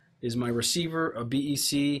box is my receiver, a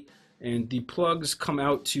BEC, and the plugs come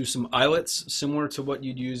out to some eyelets similar to what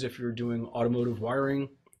you'd use if you're doing automotive wiring.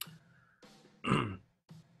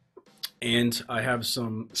 And I have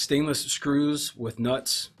some stainless screws with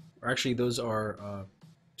nuts, or actually those are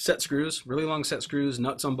set screws, really long set screws,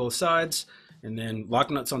 nuts on both sides, and then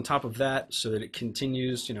lock nuts on top of that so that it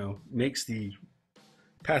continues, you know,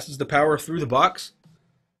 passes the power through the box.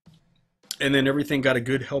 And then everything got a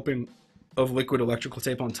good helping of liquid electrical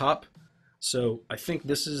tape on top. So I think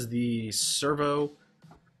this is the servo.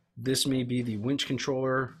 This may be the winch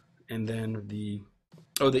controller, and then the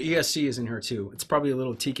ESC is in here too. It's probably a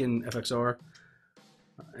little Tekin FXR,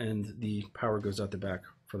 and the power goes out the back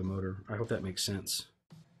for the motor. I hope that makes sense.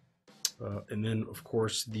 And then of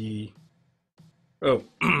course I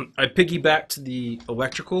piggybacked the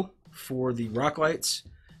electrical for the rock lights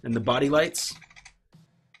and the body lights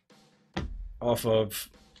off of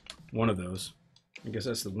one of those. I guess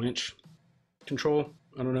that's the winch control.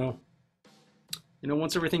 I don't know. You know,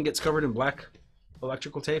 once everything gets covered in black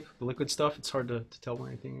electrical tape, the liquid stuff, it's hard to tell where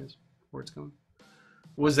anything is, where it's going.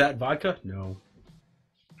 Was that vodka? No.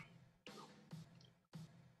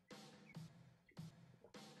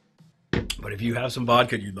 But if you have some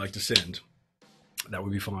vodka you'd like to send, that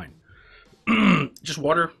would be fine. Just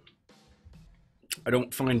water. I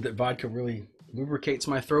don't find that vodka really lubricates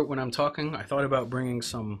my throat when I'm talking. I thought about bringing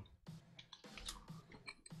some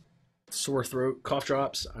sore throat cough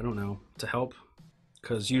drops, I don't know, to help,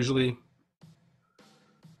 because usually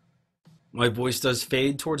my voice does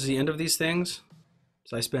fade towards the end of these things,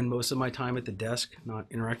 so I spend most of my time at the desk not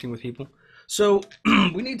interacting with people. So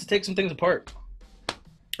we need to take some things apart,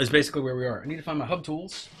 is basically where we are. I need to find my hub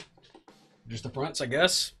tools, just the fronts, I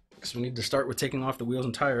guess, because we need to start with taking off the wheels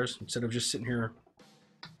and tires instead of just sitting here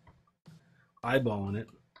eyeballing it.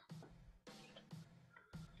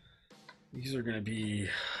 These are going to be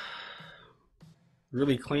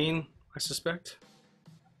really clean, I suspect.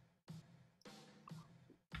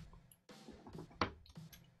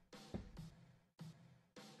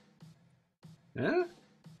 Yeah?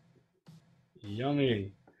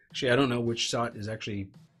 Yummy. Actually, I don't know which shot is actually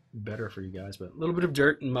better for you guys, but a little bit of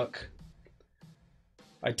dirt and muck.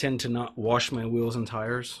 I tend to not wash my wheels and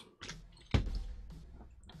tires.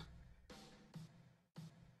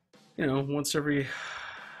 You know, once every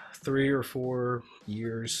 3 or 4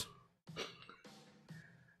 years.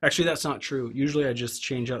 Actually, that's not true. Usually I just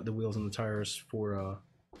change out the wheels and the tires for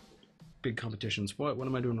big competitions. What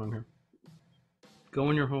am I doing wrong here? Go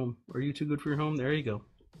in your home. Are you too good for your home? There you go.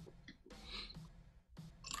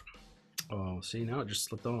 Oh, see, now it just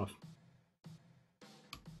slipped off.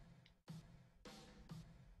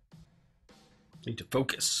 Need to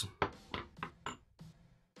focus.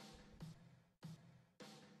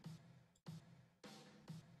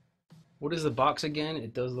 What is the box again?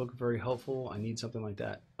 It does look very helpful. I need something like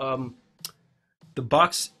that. The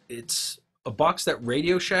box, it's a box that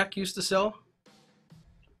Radio Shack used to sell.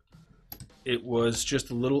 It was just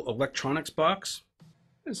a little electronics box.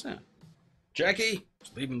 What is that? Jackie,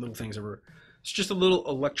 just leaving little things everywhere. It's just a little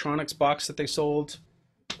electronics box that they sold.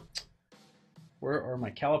 Where are my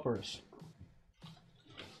calipers?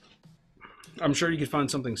 I'm sure you could find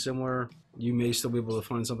something similar. You may still be able to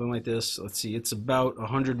find something like this. Let's see, it's about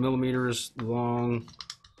 100 millimeters long,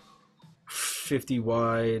 50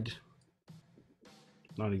 wide.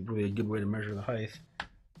 Not really a good way to measure the height.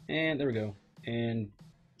 And there we go. And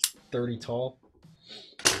 30 tall.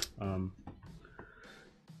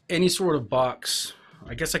 any sort of box.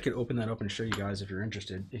 I guess I could open that up and show you guys if you're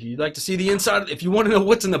interested. If you'd like to see the inside, if you want to know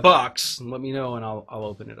what's in the box, let me know and I'll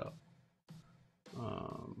open it up.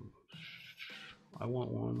 I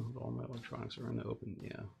want one with all my electronics are in the open.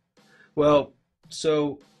 Yeah. Well,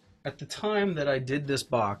 so at the time that I did this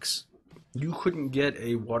box, you couldn't get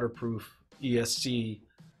a waterproof ESC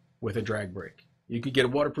with a drag brake. You could get a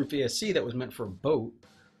waterproof ESC that was meant for a boat,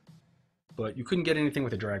 but you couldn't get anything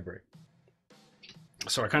with a drag brake.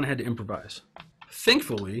 So I kind of had to improvise.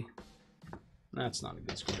 Thankfully, that's not a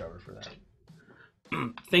good screwdriver for that.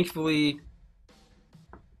 Thankfully,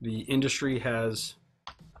 the industry has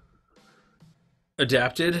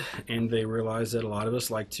adapted, and they realize that a lot of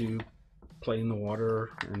us like to play in the water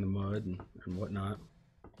or in the mud and whatnot.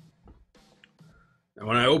 And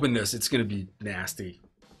when I open this, it's going to be nasty.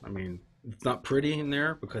 I mean, it's not pretty in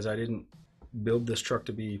there because I didn't build this truck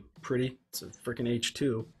to be pretty. It's a freaking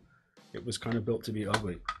H2. It was kind of built to be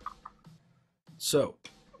ugly. So,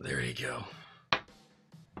 there you go.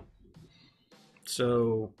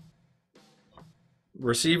 So,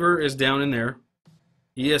 receiver is down in there.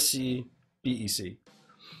 ESC, BEC.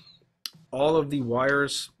 All of the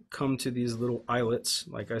wires come to these little eyelets,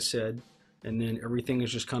 like I said, and then everything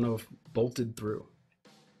is just kind of bolted through.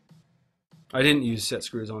 I didn't use set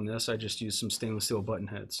screws on this. I just used some stainless steel button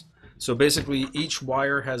heads. So basically, each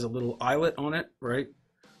wire has a little eyelet on it, right?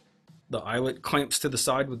 The eyelet clamps to the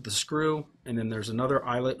side with the screw, and then there's another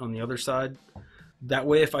eyelet on the other side. That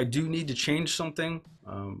way, if I do need to change something,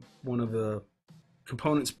 one of the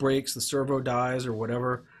components breaks, the servo dies or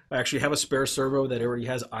whatever, I actually have a spare servo that already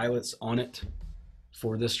has eyelets on it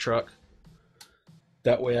for this truck.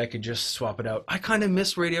 That way I could just swap it out. I kind of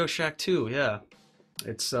miss Radio Shack too, yeah.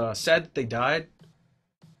 It's sad that they died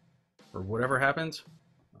or whatever happened.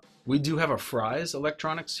 We do have a Fry's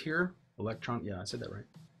Electronics here. Yeah, I said that right.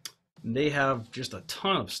 And they have just a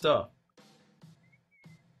ton of stuff.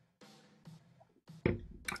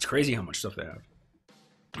 It's crazy how much stuff they have.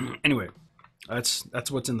 Anyway, that's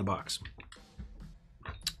what's in the box.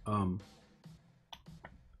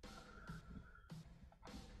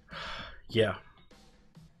 Yeah,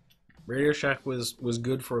 Radio Shack was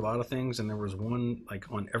good for a lot of things, and there was one like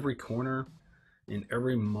on every corner in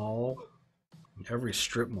every mall, every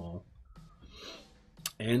strip mall,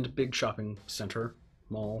 and big shopping center,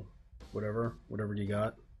 mall, whatever you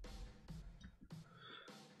got.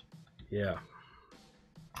 Yeah,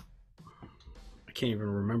 I can't even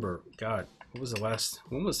remember. God, what was the last?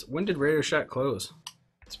 When did Radio Shack close?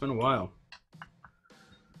 It's been a while.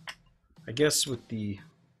 I guess with the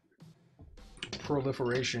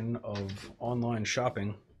proliferation of online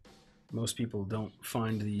shopping, most people don't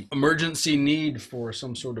find the emergency need for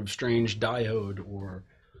some sort of strange diode or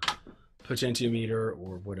potentiometer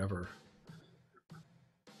or whatever.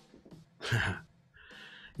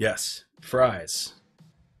 Yes, Fry's.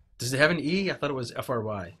 Does it have an E? I thought it was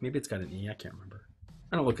FRY. Maybe it's got an E. I can't remember.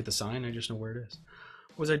 I don't look at the sign. I just know where it is.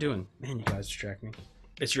 What was I doing? Man, you guys distract me.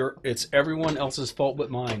 It's everyone else's fault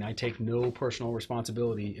but mine. I take no personal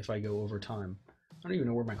responsibility if I go over time. I don't even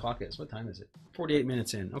know where my clock is. What time is it? 48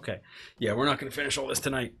 minutes in. Okay. Yeah, we're not going to finish all this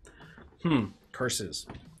tonight. Curses.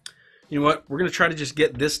 You know what? We're going to try to just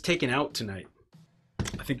get this taken out tonight.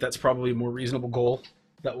 I think that's probably a more reasonable goal.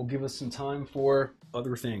 That will give us some time for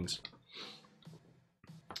other things.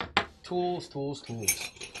 Tools.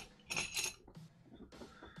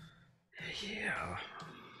 Yeah.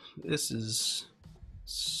 This is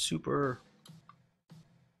super...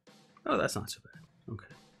 Oh, that's not so bad.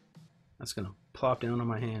 Okay. That's going to plop down on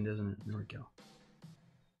my hand, isn't it? There we go.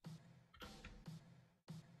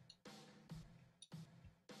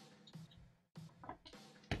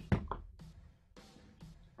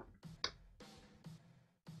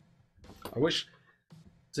 I wish...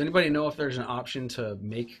 Does anybody know if there's an option to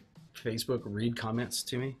make Facebook read comments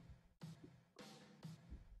to me?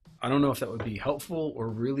 I don't know if that would be helpful or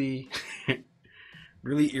really,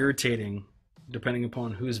 really irritating, depending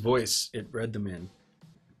upon whose voice it read them in.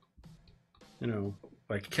 You know,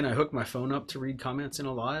 like, can I hook my phone up to read comments in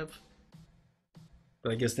a live?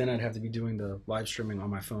 But I guess then I'd have to be doing the live streaming on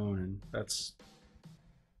my phone, and that's...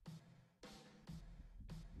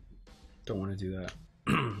 Don't want to do that.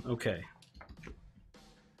 Okay.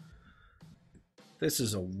 This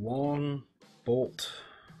is a long bolt.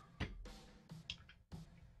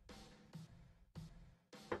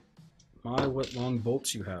 My, what long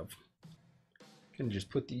bolts you have. I'm gonna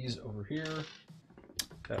just put these over here.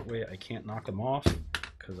 That way I can't knock them off,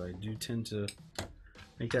 because I do tend to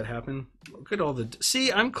make that happen. Look at all the...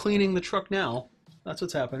 See, I'm cleaning the truck now. That's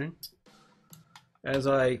what's happening. As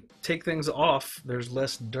I take things off, there's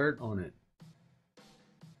less dirt on it.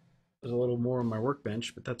 There's a little more on my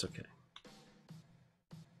workbench, but that's okay.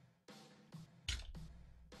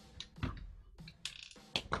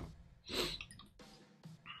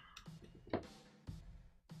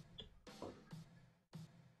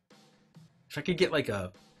 If I could get like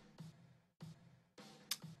a,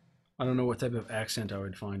 I don't know what type of accent I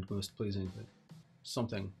would find most pleasing, but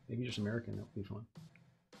something, maybe just American, that would be fun.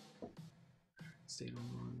 State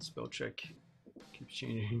on spell check keeps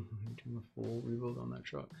changing. Doing a full rebuild on that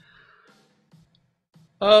truck.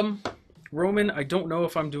 Roman, I don't know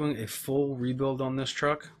if I'm doing a full rebuild on this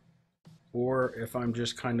truck or if I'm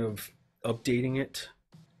just kind of updating it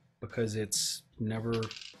because it's never,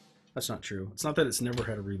 that's not true. It's not that it's never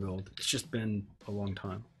had a rebuild. It's just been a long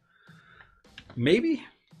time. Maybe,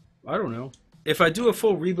 I don't know. If I do a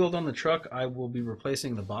full rebuild on the truck, I will be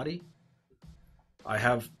replacing the body. I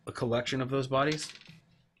have a collection of those bodies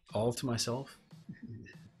all to myself.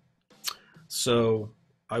 So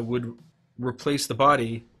I would replace the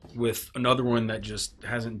body with another one that just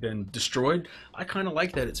hasn't been destroyed. I kind of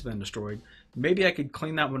like that it's been destroyed. Maybe I could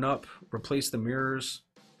clean that one up, replace the mirrors.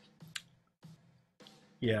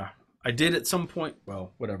 Yeah, I did at some point.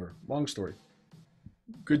 Well, whatever. Long story.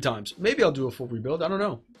 Good times. Maybe I'll do a full rebuild. I don't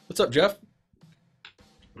know. What's up, Jeff?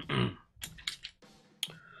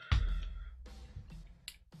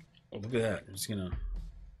 Oh, look at that. I'm just gonna,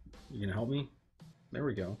 you gonna help me? There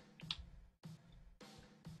we go.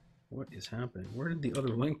 What is happening? Where did the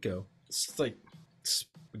other link go? It's like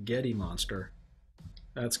spaghetti monster.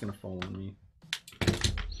 That's gonna fall on me.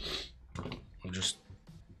 I'll just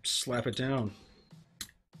slap it down.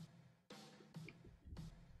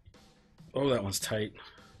 Oh, that one's tight.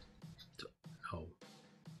 No.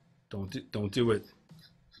 Don't do it.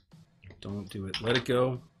 Don't do it. Let it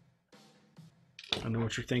go. I know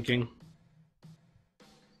what you're thinking.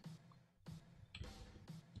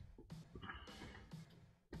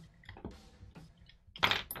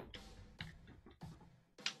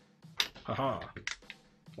 Haha.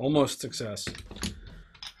 Almost success.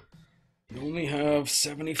 You only have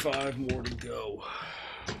 75 more to go.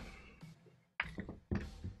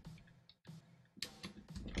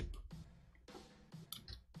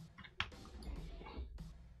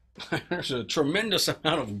 There's a tremendous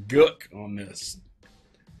amount of gook on this.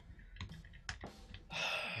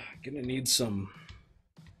 Gonna need some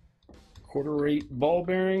 1/4-8 ball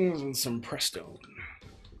bearings and some Prestone.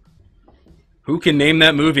 Who can name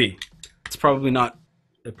that movie? It's probably not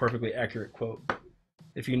a perfectly accurate quote.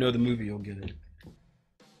 If you know the movie, you'll get it.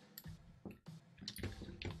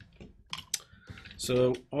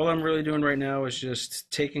 So all I'm really doing right now is just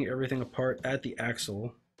taking everything apart at the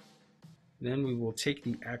axle. Then we will take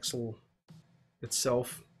the axle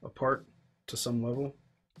itself apart to some level.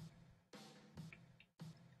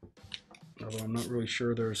 Although I'm not really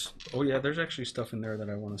sure there's, oh yeah, there's actually stuff in there that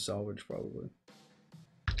I want to salvage probably.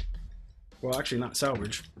 Well, actually not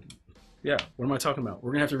salvage. Yeah, what am I talking about?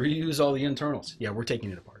 We're gonna have to reuse all the internals. Yeah, we're taking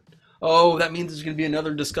it apart. Oh, that means there's gonna be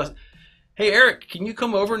another discuss. Hey Eric, can you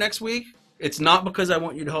come over next week? It's not because I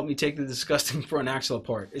want you to help me take the disgusting front axle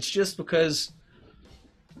apart. It's just because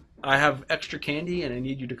I have extra candy and I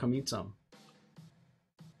need you to come eat some.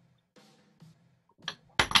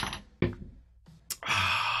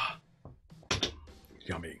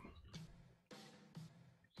 Yummy.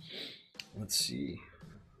 Let's see.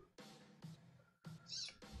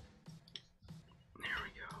 There we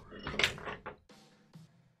go.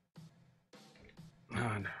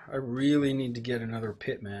 God, I really need to get another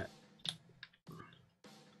pit mat.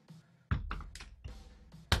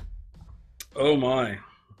 Oh my.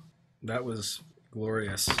 That was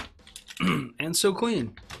glorious. And so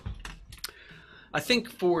clean. I think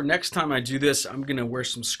for next time I do this, I'm going to wear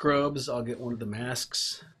some scrubs. I'll get one of the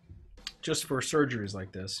masks just for surgeries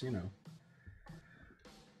like this, you know.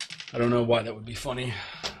 I don't know why that would be funny.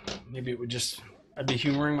 Maybe it would just, I'd be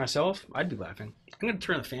humoring myself. I'd be laughing. I'm going to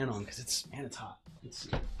turn the fan on because it's, man, it's hot. Let's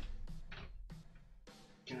see.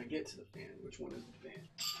 Can I get to the fan? Which one is the fan?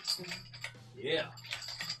 Yeah.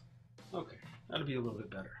 Okay. That'll be a little bit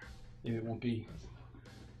better. Maybe it won't be,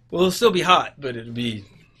 well, it'll still be hot, but it'll be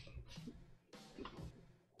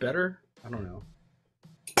better. I don't know.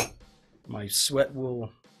 My sweat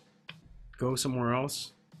will go somewhere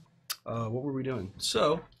else. What were we doing?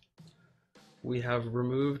 So we have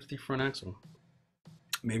removed the front axle.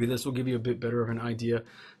 Maybe this will give you a bit better of an idea.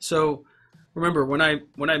 So remember, when I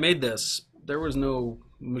made this, there was no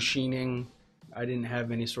machining. I didn't have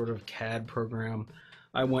any sort of CAD program.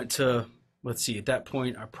 I went to, let's see, at that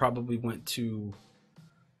point I probably went to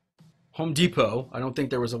Home Depot. I don't think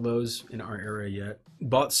there was a Lowe's in our area yet.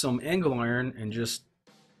 Bought some angle iron and just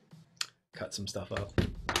cut some stuff up,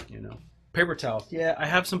 you know. Paper towel. Yeah, I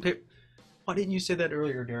have some paper. Why didn't you say that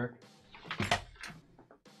earlier, Derek?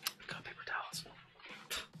 Got paper towels.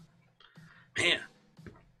 Man,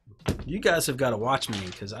 you guys have got to watch me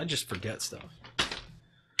because I just forget stuff.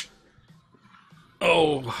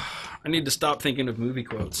 Oh, I need to stop thinking of movie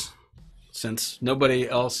quotes since nobody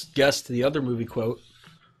else guessed the other movie quote,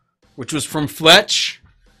 which was from Fletch.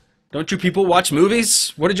 Don't you people watch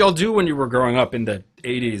movies? What did y'all do when you were growing up in the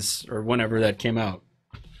 80s or whenever that came out?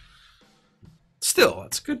 Still,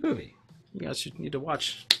 it's a good movie. You guys should need to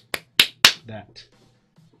watch that.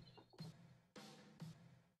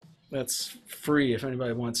 That's free if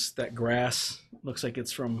anybody wants that grass. Looks like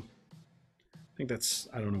it's from, I think that's,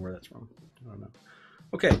 I don't know where that's from. I don't know.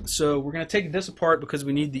 Okay, so we're going to take this apart because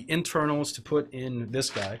we need the internals to put in this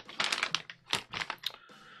guy.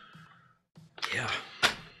 Yeah.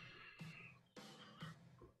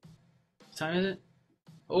 What time is it?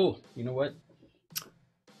 Oh, you know what?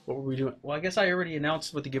 What were we doing? Well, I guess I already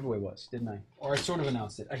announced what the giveaway was, didn't I? Or I sort of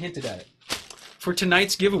announced it. I hinted at it. For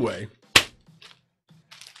tonight's giveaway,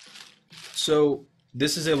 so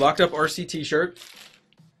this is a locked up RC t-shirt.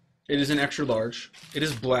 It is an extra large. It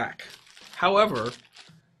is black. However,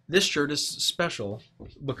 this shirt is special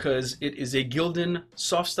because it is a Gildan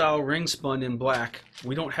soft style ring spun in black.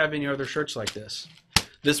 We don't have any other shirts like this.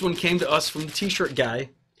 This one came to us from the t-shirt guy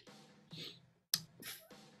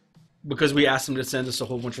because we asked him to send us a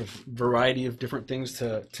whole bunch of variety of different things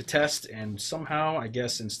to test, and somehow, I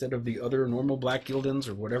guess, instead of the other normal black Gildans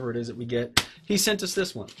or whatever it is that we get, he sent us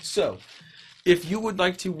this one. So, if you would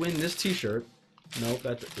like to win this t-shirt, nope,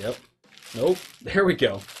 there we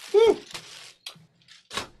go. Woo!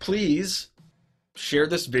 Please share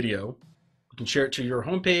this video. You can share it to your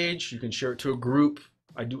homepage, you can share it to a group.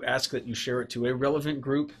 I do ask that you share it to a relevant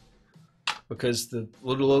group, because the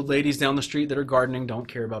little old ladies down the street that are gardening don't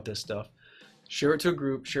care about this stuff. Share it to a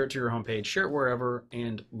group, share it to your homepage, share it wherever,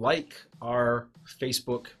 and like our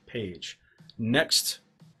Facebook page. Next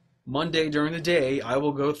Monday during the day, I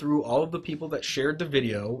will go through all of the people that shared the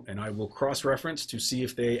video, and I will cross-reference to see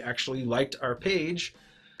if they actually liked our page.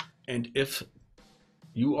 And if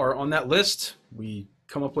you are on that list, we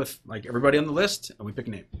come up with like everybody on the list, and we pick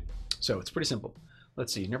a name. So it's pretty simple.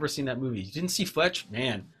 Let's see, never seen that movie. You didn't see Fletch?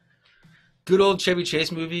 Man. Good old Chevy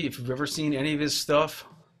Chase movie. If you've ever seen any of his stuff,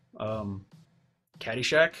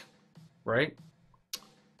 Caddyshack, right,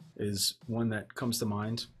 is one that comes to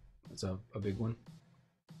mind. It's a big one.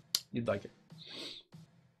 You'd like it.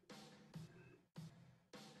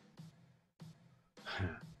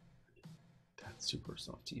 That's super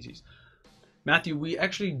soft teasies. Matthew, we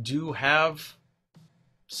actually do have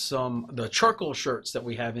the charcoal shirts that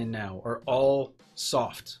we have in now are all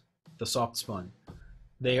soft, the soft spun.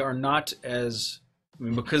 They are not as, I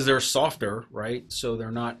mean, because they're softer, right? So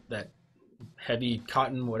they're not that heavy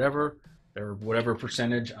cotton, whatever, or whatever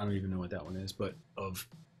percentage. I don't even know what that one is, but of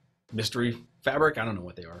mystery fabric. I don't know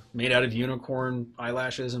what they are. Made out of unicorn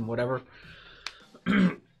eyelashes and whatever.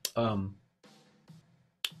 The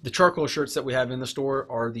charcoal shirts that we have in the store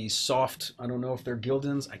are the soft, I don't know if they're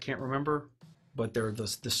Gildans, I can't remember, but they're the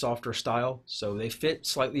softer style. So they fit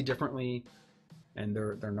slightly differently, and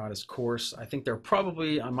they're not as coarse. I think they're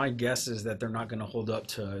probably, my guess is that they're not going to hold up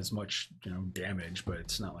to as much, damage, but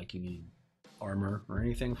it's not like you need armor or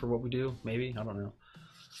anything for what we do. Maybe, I don't know.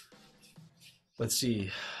 Let's see.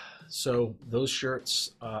 So those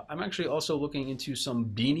shirts, I'm actually also looking into some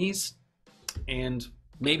beanies and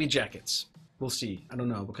maybe jackets. We'll see. I don't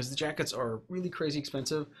know, because the jackets are really crazy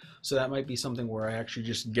expensive. So that might be something where I actually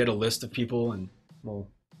just get a list of people and we'll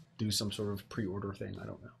do some sort of pre-order thing. I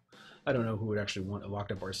don't know. I don't know who would actually want a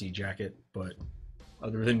locked up RC jacket, but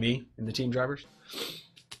other than me and the team drivers.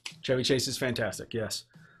 Chevy Chase is fantastic, yes.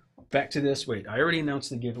 Back to this. Wait, I already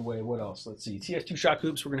announced the giveaway. What else? Let's see. TS2 shock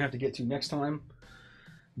hoops we're going to have to get to next time.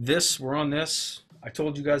 We're on this. I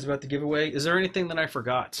told you guys about the giveaway. Is there anything that I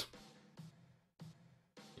forgot?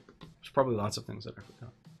 There's probably lots of things that I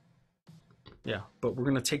forgot. Yeah, but we're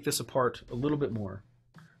going to take this apart a little bit more.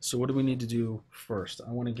 So what do we need to do first?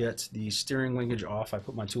 I want to get the steering linkage off. I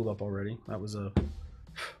put my tool up already. That was a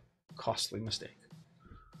costly mistake.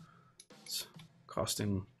 It's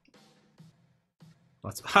costing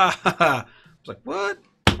lots of, ha ha ha. I was like, what?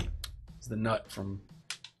 It's the nut from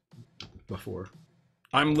before.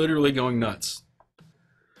 I'm literally going nuts.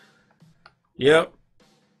 Yep.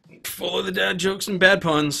 Full of the dad jokes and bad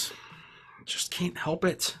puns. Just can't help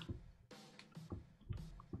it.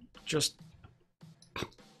 Just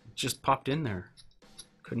popped in there.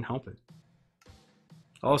 Couldn't help it.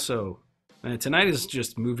 Also, tonight is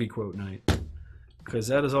just movie quote night, because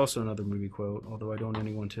that is also another movie quote, although I don't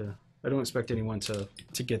expect anyone to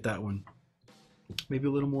get that one. Maybe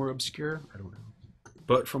a little more obscure, I don't know.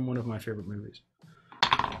 but from one of my favorite movies.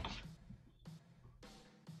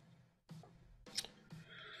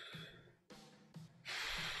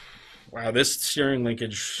 Wow, this steering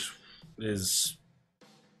linkage is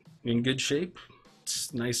in good shape.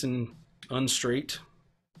 It's nice and unstraight.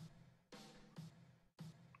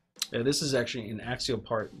 Yeah, this is actually an axial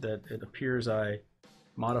part that it appears I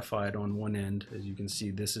modified on one end. As you can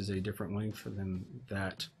see, this is a different length than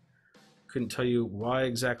that. Couldn't tell you why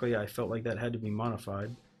exactly I felt like that had to be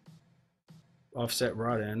modified. Offset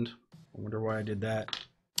rod end. I wonder why I did that.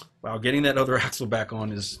 Wow, getting that other axle back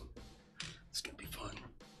on it's gonna be fun.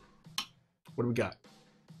 What do we got?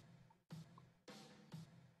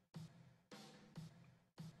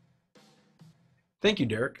 Thank you,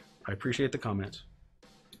 Derek. I appreciate the comments.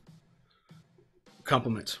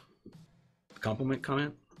 Compliment. Compliment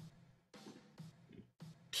comment?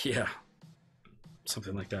 Yeah.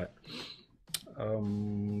 Something like that.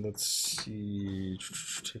 Let's see.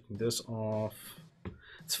 Taking this off.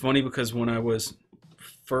 It's funny because when I was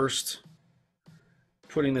first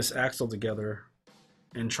putting this axle together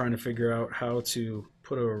and trying to figure out how to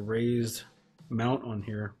put a raised mount on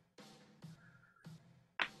here,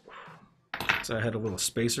 so I had a little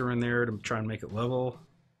spacer in there to try and make it level.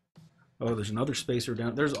 Oh, there's another spacer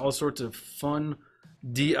down. There's all sorts of fun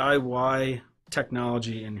DIY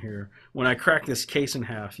technology in here. When I crack this case in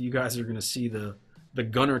half, you guys are going to see the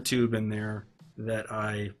gunner tube in there that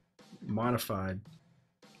I modified.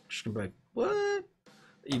 Just gonna be like, what?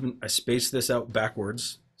 Even I spaced this out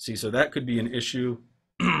backwards. See, so that could be an issue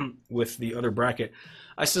with the other bracket.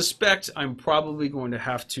 I suspect I'm probably going to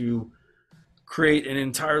have to create an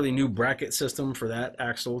entirely new bracket system for that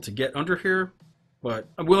axle to get under here. But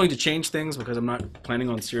I'm willing to change things because I'm not planning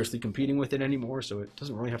on seriously competing with it anymore, so it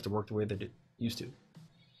doesn't really have to work the way that it used to.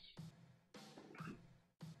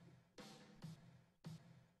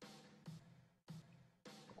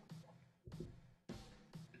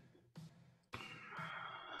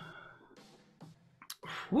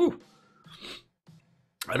 Woo!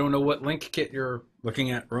 I don't know what link kit you're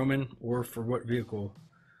looking at, Roman, or for what vehicle,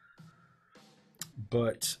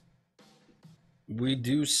 but we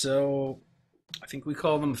do sell, I think we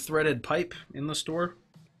call them threaded pipe in the store.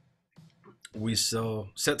 We sell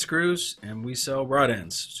set screws and we sell rod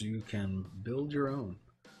ends, so you can build your own.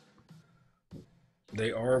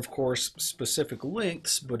 They are, of course, specific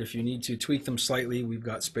lengths, but if you need to tweak them slightly, we've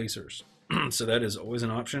got spacers. So that is always an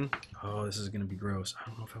option. Oh, this is going to be gross. I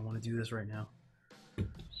don't know if I want to do this right now.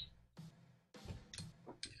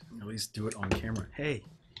 At least do it on camera. Hey,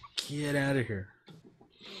 get out of here.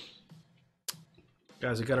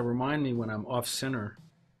 Guys, you got to remind me when I'm off center.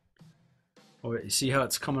 Oh, you see how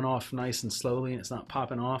it's coming off nice and slowly and it's not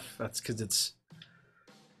popping off? That's because it's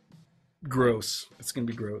gross. It's going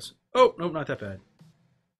to be gross. Oh, nope, not that bad.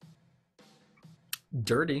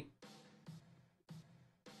 Dirty.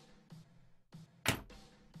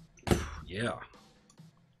 Yeah.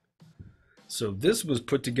 So this was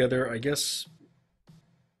put together, I guess,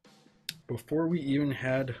 before we even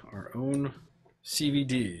had our own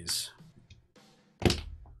CVDs.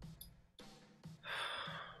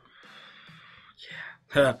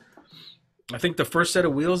 Yeah. I think the first set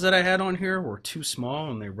of wheels that I had on here were too small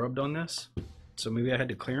and they rubbed on this. So maybe I had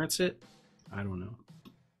to clearance it. I don't know.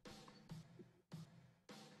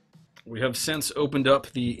 We have since opened up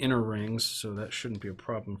the inner rings, so that shouldn't be a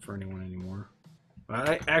problem for anyone anymore.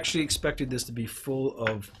 I actually expected this to be full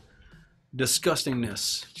of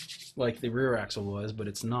disgustingness like the rear axle was, but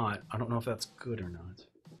it's not. I don't know if that's good or not.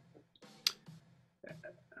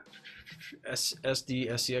 SSD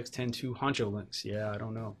SCX10 2 honcho links. Yeah, I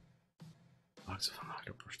don't know.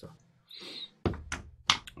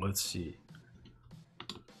 Let's see.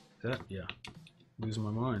 That, yeah. Losing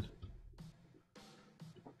my mind.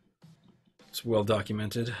 It's well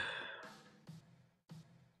documented.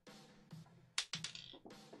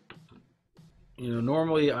 You know,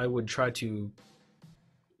 normally I would try to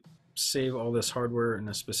save all this hardware in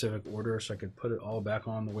a specific order so I could put it all back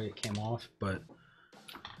on the way it came off, but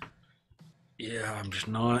yeah, I'm just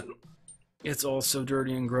not. It's all so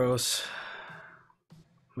dirty and gross.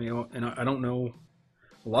 You know, and I don't know.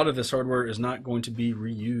 A lot of this hardware is not going to be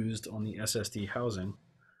reused on the SSD housing,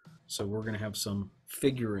 so we're going to have some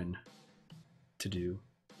figuring to do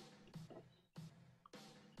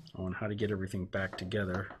on how to get everything back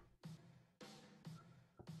together.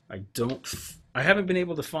 I haven't been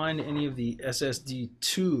able to find any of the SSD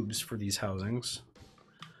tubes for these housings,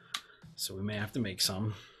 so we may have to make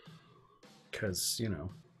some, because, you know,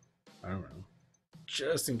 I don't know,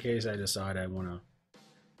 just in case I decide I want to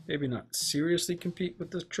maybe not seriously compete with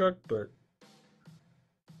this truck, but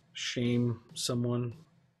shame someone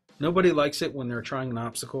Nobody likes it when they're trying an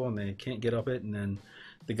obstacle and they can't get up it, and then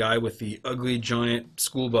the guy with the ugly giant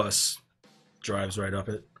school bus drives right up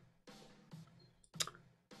it.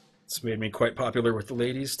 It's made me quite popular with the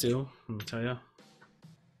ladies too, let me tell you.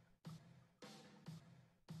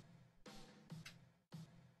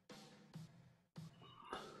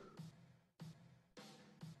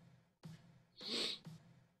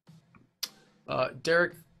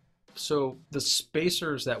 Derek, so the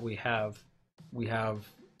spacers that we have I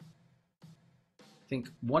think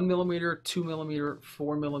 1 millimeter, 2 millimeter,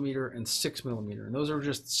 4 millimeter, and 6 millimeter. And those are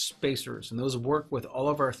just spacers, and those work with all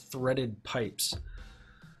of our threaded pipes.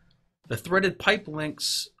 The threaded pipe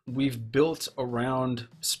links we've built around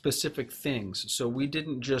specific things. So we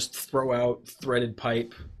didn't just throw out threaded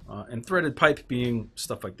pipe, and threaded pipe being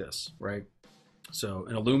stuff like this, right? So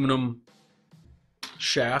an aluminum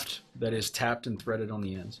shaft that is tapped and threaded on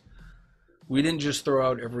the ends. We didn't just throw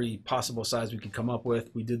out every possible size we could come up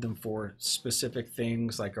with. We did them for specific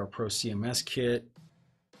things like our Pro CMS kit,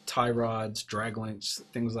 tie rods, drag links,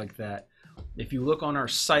 things like that. If you look on our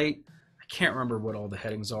site, I can't remember what all the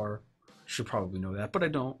headings are. Should probably know that, but I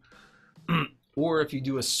don't. Or if you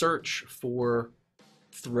do a search for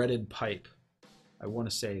threaded pipe, I want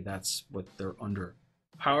to say that's what they're under.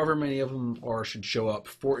 However many of them are should show up.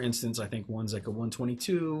 For instance, I think one's like a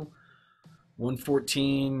 122,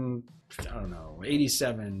 114, I don't know,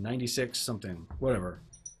 87, 96, something, whatever.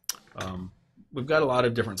 We've got a lot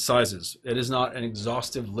of different sizes. It is not an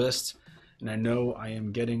exhaustive list, and I know I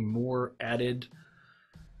am getting more added.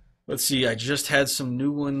 Let's see, I just had some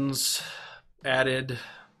new ones added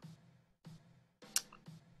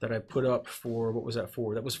that I put up for, what was that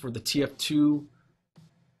for? That was for the TF2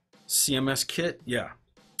 CMS kit, yeah.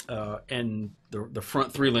 And the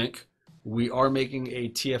front 3-link. We are making a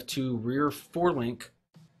TF2 rear 4-link,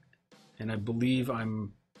 and I believe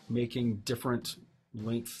I'm making different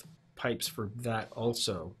length pipes for that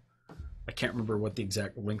also. I can't remember what the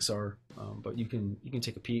exact links are, but you can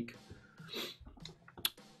take a peek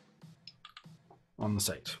on the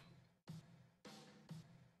site.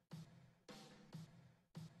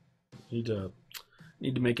 Need to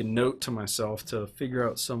make a note to myself to figure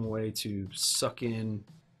out some way to suck in,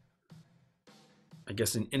 I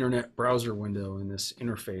guess, an internet browser window in this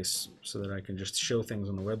interface so that I can just show things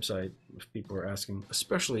on the website if people are asking,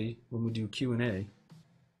 especially when we do Q&A,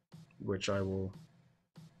 which I will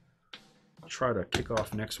try to kick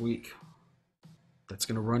off next week. That's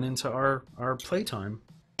going to run into our playtime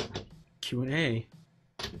Q&A,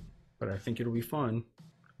 but I think it'll be fun,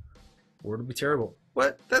 or it'll be terrible.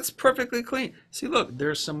 What? That's perfectly clean. See, look,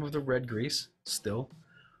 there's some of the red grease still.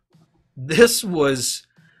 This was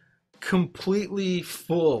completely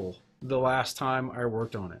full the last time I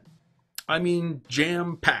worked on it. I mean,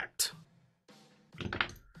 jam-packed.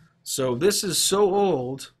 So this is so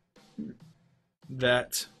old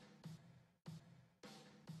that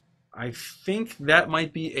I think that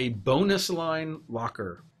might be a bonus line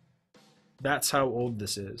locker. That's how old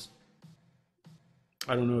this is.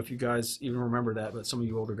 I don't know if you guys even remember that, but some of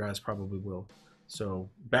you older guys probably will. So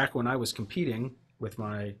back when I was competing with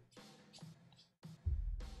my,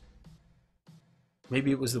 maybe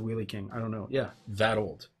it was the Wheelie King, I don't know. Yeah, that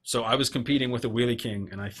old. So I was competing with a Wheelie King,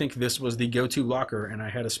 and I think this was the go-to locker, and I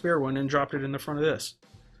had a spare one and dropped it in the front of this.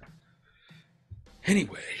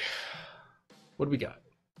 Anyway, what do we got?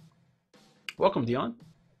 Welcome, Dion.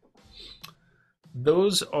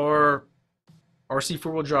 Those are RC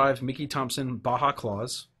 4-wheel drive Mickey Thompson Baja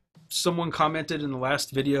Claws. Someone commented in the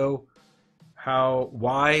last video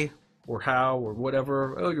why or how or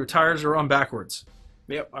whatever, oh, your tires are on backwards.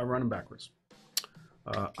 Yep, I run them backwards.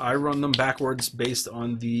 I run them backwards based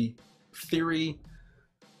on the theory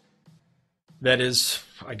that is,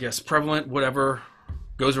 I guess, prevalent, whatever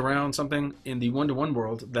goes around something in the one-to-one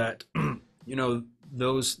world, that you know,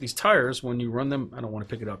 these tires, when you run them, I don't want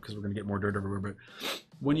to pick it up because we're going to get more dirt everywhere, but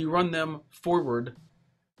when you run them forward,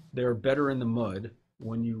 they're better in the mud.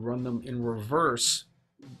 When you run them in reverse,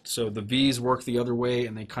 so the V's work the other way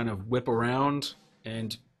and they kind of whip around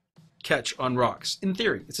and catch on rocks. In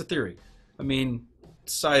theory, it's a theory. I mean,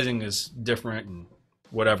 sizing is different and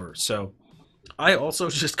whatever. So I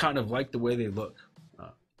also just kind of like the way they look,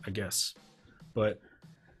 I guess. But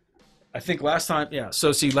I think last time, yeah.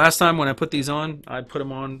 So see, last time when I put these on, I put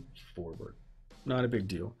them on forward. Not a big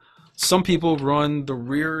deal. Some people run the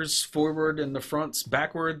rears forward and the fronts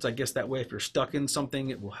backwards. I guess that way, if you're stuck in something,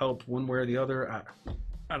 it will help one way or the other.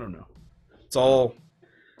 I don't know.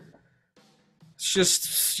 It's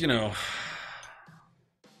just, you know,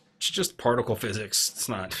 it's just particle physics. It's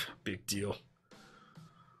not a big deal.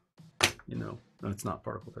 You know, no, it's not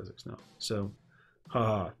particle physics, no. So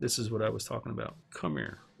Haha, this is what I was talking about. Come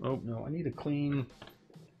here. Oh, no, I need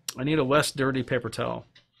a less dirty paper towel.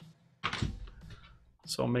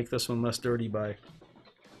 So I'll make this one less dirty by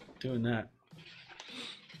doing that.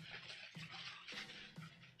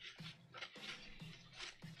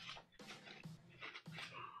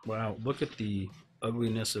 Wow, look at the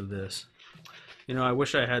ugliness of this. You know, I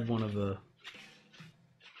wish I had one of the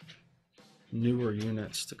newer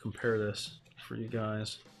units to compare this for you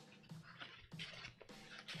guys.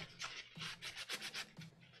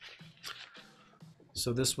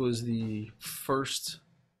 So this was the first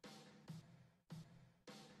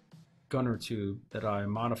gunner tube that I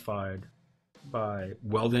modified by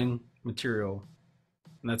welding material,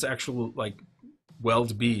 and that's actual like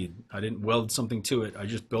weld bead. I didn't weld something to it, I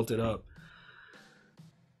just built it up,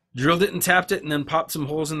 drilled it and tapped it, and then popped some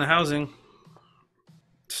holes in the housing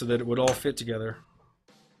so that it would all fit together.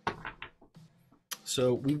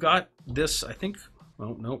 So we've got this, I think.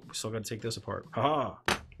 Oh nope, we still got to take this apart. Haha,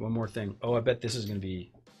 one more thing. Oh, I bet this is gonna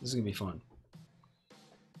be fun.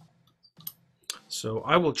 So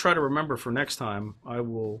I will try to remember for next time. I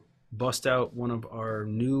will bust out one of our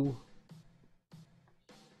new,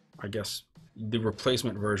 I guess, the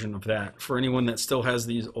replacement version of that for anyone that still has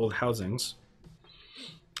these old housings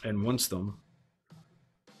and wants them.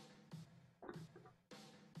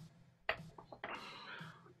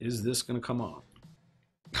 Is this going to come off?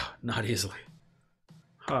 Not easily.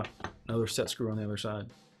 Huh, another set screw on the other side.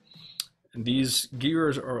 And these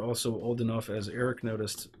gears are also old enough, as Eric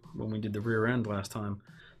noticed when we did the rear end last time,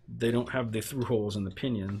 they don't have the through holes in the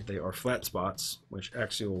pinion. They are flat spots, which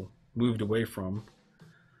Axial moved away from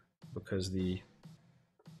because the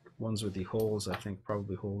ones with the holes, I think,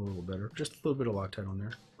 probably hold a little better. Just a little bit of Loctite on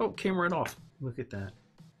there. Oh, came right off. Look at that.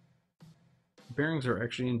 Bearings are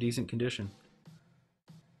actually in decent condition.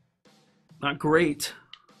 Not great,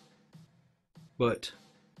 but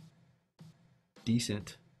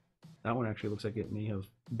decent. That one actually looks like it may have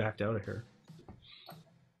backed out of here.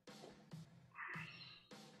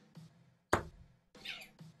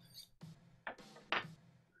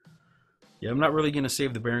 Yeah, I'm not really going to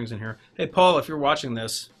save the bearings in here. Hey, Paul, if you're watching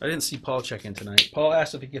this, I didn't see Paul check in tonight. Paul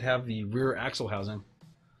asked if he could have the rear axle housing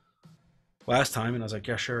last time, and I was like,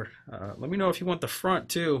 yeah, sure. Let me know if you want the front,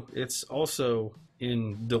 too. It's also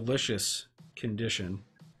in delicious condition.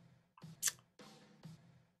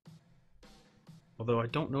 Although I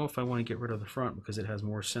don't know if I want to get rid of the front because it has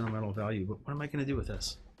more sentimental value. But what am I going to do with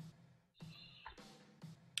this?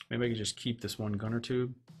 Maybe I could just keep this one gunner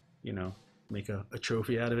tube, you know, make a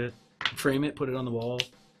trophy out of it, frame it, put it on the wall.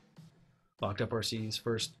 Locked Up RC's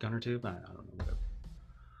first gunner tube. I don't know, whatever.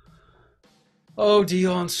 Oh,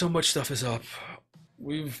 Dion, so much stuff is up.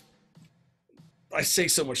 I say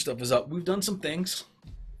so much stuff is up. We've done some things.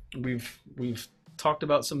 We've talked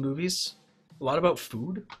about some movies, a lot about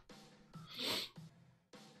food.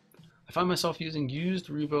 I find myself using used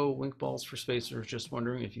Revo link balls for spacers, just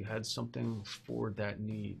wondering if you had something for that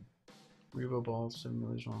need. Revo balls, 7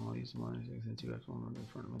 millimeters long, I'll use mine, M2x1 on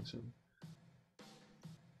the front link soon.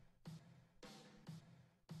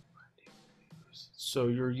 So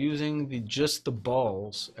you're using just the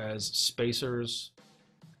balls as spacers,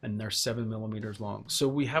 and they're 7 millimeters long. So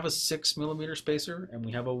we have a 6 millimeter spacer and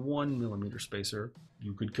we have a 1 millimeter spacer.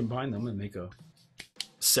 You could combine them and make a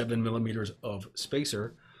 7 millimeters of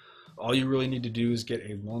spacer. All you really need to do is get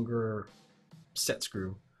a longer set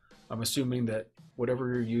screw. I'm assuming that whatever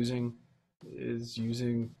you're using is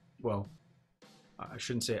using, well, I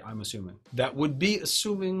shouldn't say I'm assuming. That would be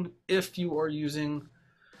assuming if you are using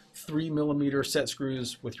 3 millimeter set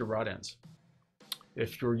screws with your rod ends.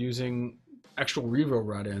 If you're using actual Revo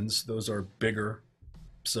rod ends, those are bigger.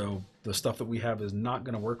 So the stuff that we have is not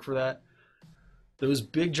going to work for that. Those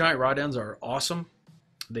big giant rod ends are awesome.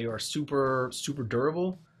 They are super, super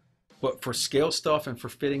durable. But for scale stuff and for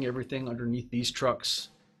fitting everything underneath these trucks,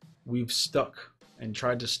 we've stuck and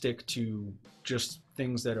tried to stick to just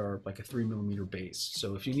things that are like a 3 millimeter base.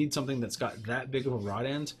 So if you need something that's got that big of a rod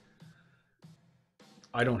end,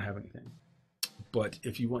 I don't have anything. But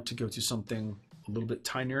if you want to go to something a little bit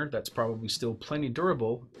tinier, that's probably still plenty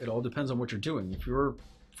durable. It all depends on what you're doing. If you're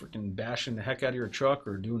freaking bashing the heck out of your truck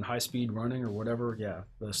or doing high speed running or whatever, yeah,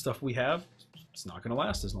 the stuff we have, it's not going to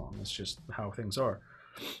last as long. It's just how things are.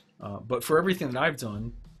 But for everything that I've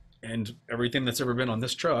done and everything that's ever been on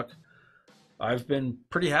this truck, I've been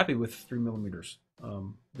pretty happy with 3 millimeters.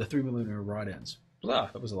 The 3 millimeter rod ends. Blah,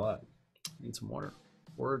 that was a lot. Need some water.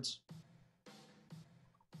 Words.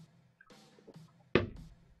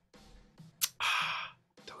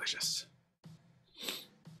 Delicious.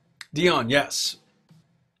 Dion, yes.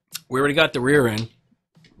 We already got the rear end.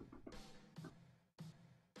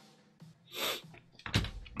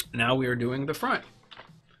 Now we are doing the front.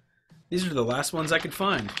 These are the last ones I could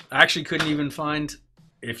find. I actually couldn't even find,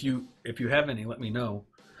 if you have any, let me know,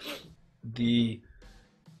 the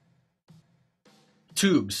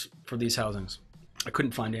tubes for these housings. I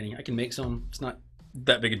couldn't find any. I can make some. It's not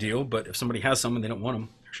that big a deal, but if somebody has some and they don't want them,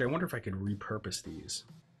 actually, I wonder if I could repurpose these.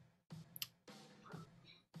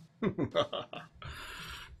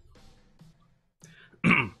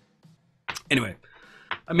 Anyway,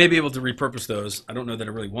 I may be able to repurpose those. I don't know that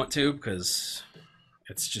I really want to because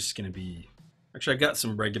it's just going to be... Actually, I got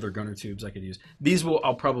some regular gunner tubes I could use. These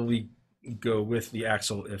I'll probably go with the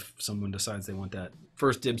axle if someone decides they want that.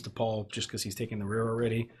 First dibs to Paul just because he's taking the rear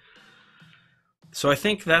already. So I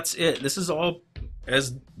think that's it. This is all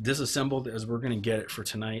as disassembled as we're going to get it for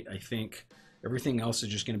tonight. I think everything else is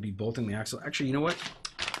just going to be bolting the axle. Actually, you know what?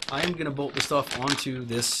 I am going to bolt the stuff onto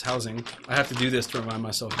this housing. I have to do this to remind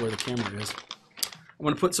myself where the camera is. I'm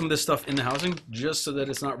going to put some of this stuff in the housing just so that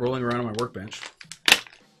it's not rolling around on my workbench.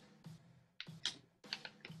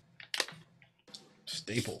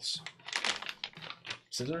 Staples.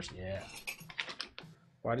 Scissors? Yeah.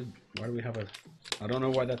 Why do we have a... I don't know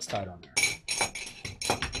why that's tied on there.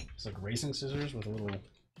 It's like racing scissors with a little...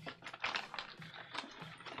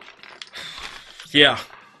 Yeah.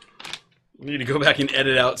 I need to go back and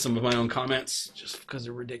edit out some of my own comments just because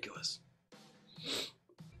they're ridiculous.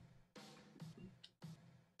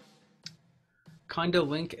 Kinda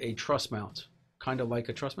like a truss mount. Kinda like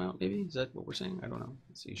a truss mount, maybe? Is that what we're saying? I don't know.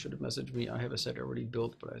 Let's see. You should have messaged me. I have a set already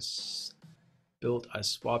built, but I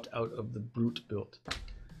swapped out of the brute built.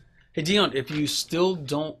 Hey Dion, if you still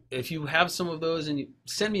don't, if you have some of those, and you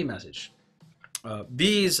send me a message.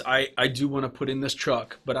 These I do want to put in this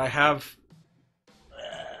truck, but I have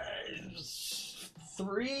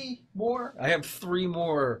 3 more. I have 3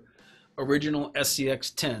 more original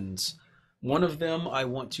SCX10s. One of them I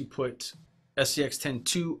want to put SCX10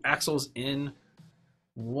 2 axles in.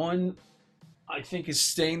 One I think is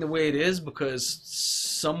staying the way it is because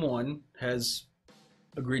someone has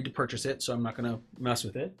agreed to purchase it, so I'm not going to mess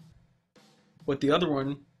with it. But the other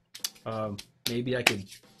one, maybe I could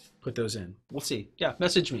put those in. We'll see. Yeah,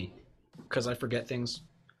 message me because I forget things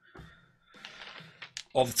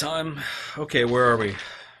all the time. Okay, where are we?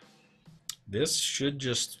 This should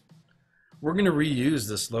just... We're going to reuse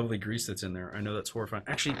this lovely grease that's in there. I know that's horrifying.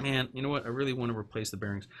 Actually, man, you know what? I really want to replace the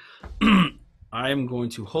bearings. I'm going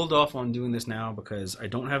to hold off on doing this now because I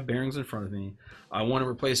don't have bearings in front of me. I want to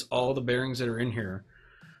replace all the bearings that are in here.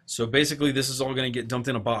 So basically, this is all going to get dumped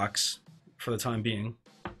in a box for the time being.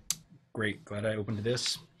 Great. Glad I opened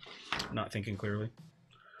this. Not thinking clearly.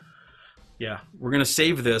 Yeah, we're going to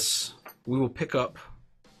save this. We will pick up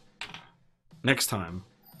next time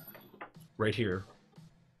right here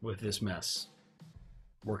with this mess.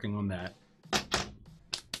 Working on that.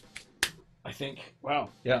 I think. Wow.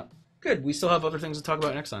 Yeah. Good. We still have other things to talk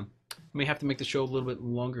about next time. I may have to make the show a little bit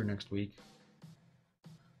longer next week.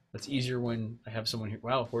 That's easier when I have someone here.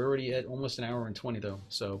 Wow, we're already at almost an hour and 20 though,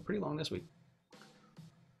 so pretty long this week.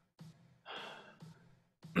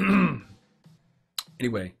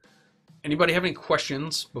 Anyway, anybody have any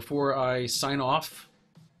questions before I sign off?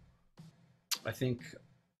 I think,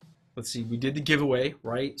 let's see, we did the giveaway,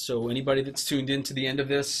 right? So anybody that's tuned in to the end of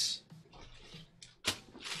this,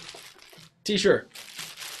 t-shirt,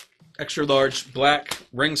 extra large, black,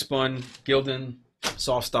 ring spun, Gildan,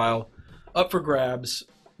 soft style, up for grabs.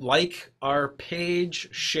 Like our page,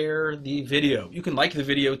 share the video. You can like the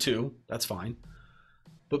video too, that's fine.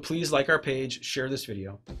 But please like our page, share this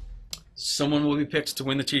video. Someone will be picked to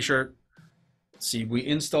win the t-shirt. See, we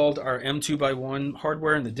installed our M2x1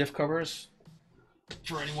 hardware and the diff covers.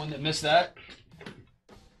 For anyone that missed that,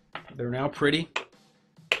 they're now pretty.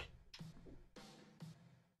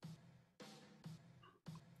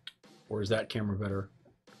 Or is that camera better?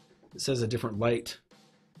 It says a different light.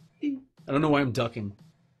 I don't know why I'm ducking.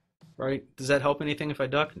 Right? Does that help anything if I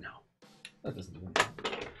duck? No. That doesn't do anything.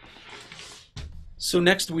 So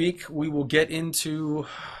next week we will get into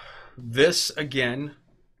this again.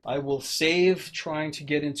 I will save trying to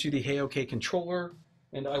get into the Hey-OK controller,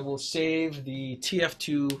 and I will save the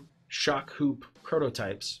TF2 shock hoop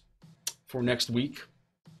prototypes for next week,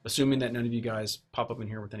 assuming that none of you guys pop up in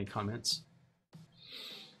here with any comments.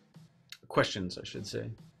 Questions, I should say.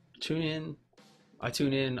 Tune in. I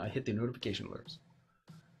tune in. I hit the notification alerts.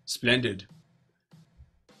 Splendid.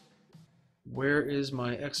 Where is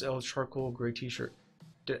my XL charcoal gray t-shirt?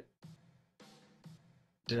 Did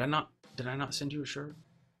I not send you a shirt?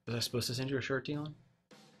 Was I supposed to send you a shirt, Dion?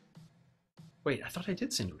 Wait, I thought I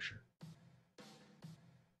did send you a shirt.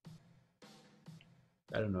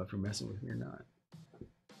 I don't know if you're messing with me or not.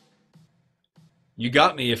 You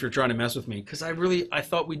got me if you're trying to mess with me, because I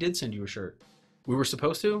thought we did send you a shirt. We were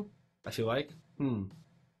supposed to, I feel like.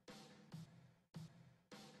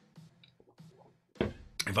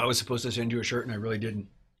 If I was supposed to send you a shirt and I really didn't,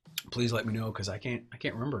 please let me know, because I can't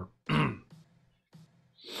remember.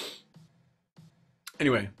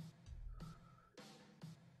 Anyway,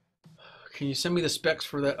 can you send me the specs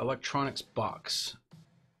for that electronics box?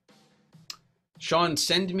 Sean,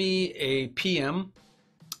 send me a PM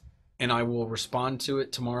and I will respond to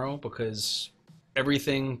it tomorrow, because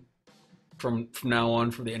everything from now on,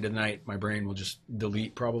 for the end of the night, my brain will just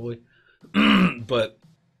delete probably. But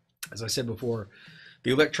as I said before, the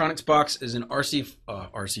electronics box is an RC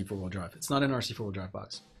four-wheel drive. It's not an RC four-wheel drive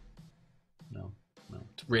box. No,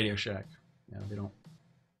 it's Radio Shack. Yeah, they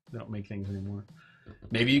don't make things anymore.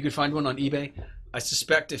 Maybe you could find one on eBay. I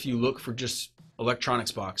suspect if you look for just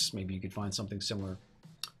electronics box, maybe you could find something similar.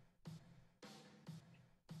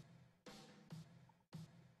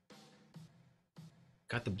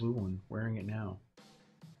 Got the blue one, wearing it now.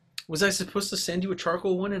 Was I supposed to send you a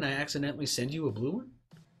charcoal one and I accidentally send you a blue one?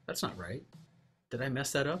 That's not right. Did I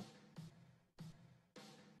mess that up?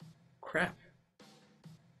 Crap.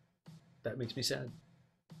 That makes me sad.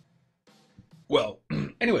 Well,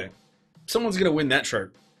 anyway, someone's gonna win that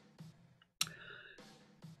shirt.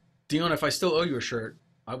 Dion, if I still owe you a shirt,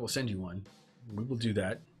 I will send you one. We will do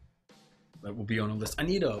that. That will be on a list.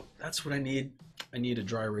 That's what I need. I need a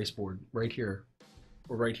dry erase board right here.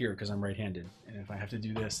 Or right here, because I'm right-handed. And if I have to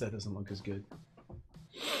do this, that doesn't look as good.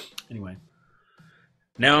 Anyway.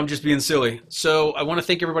 Now I'm just being silly. So I want to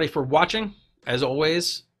thank everybody for watching, as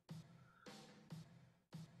always.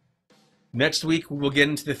 Next week, we'll get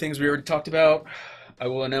into the things we already talked about. I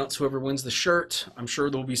will announce whoever wins the shirt. I'm sure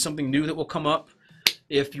there will be something new that will come up.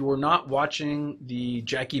 If you're not watching the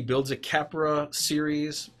Jackie Builds a Capra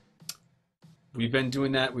series, we've been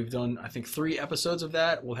doing that. We've done, I think, 3 episodes of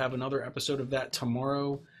that. We'll have another episode of that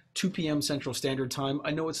tomorrow, 2 p.m. Central Standard Time.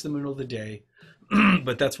 I know it's the middle of the day,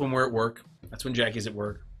 but that's when we're at work. That's when Jackie's at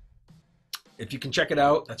work. If you can check it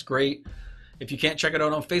out, that's great. If you can't check it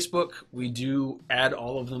out on Facebook, we do add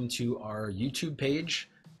all of them to our YouTube page,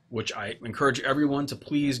 which I encourage everyone to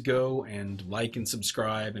please go and like and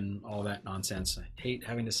subscribe and all that nonsense. I hate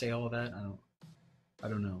having to say all of that. I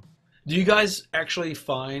don't know. Do you guys actually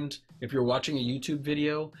find, if you're watching a YouTube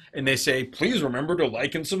video and they say, please remember to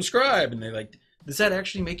like and subscribe, and they like, does that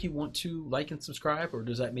actually make you want to like and subscribe, or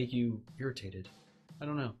does that make you irritated? I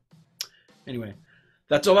don't know. Anyway,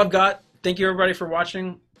 that's all I've got. Thank you everybody for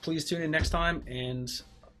watching. Please tune in next time, and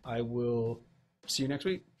I will see you next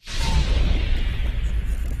week.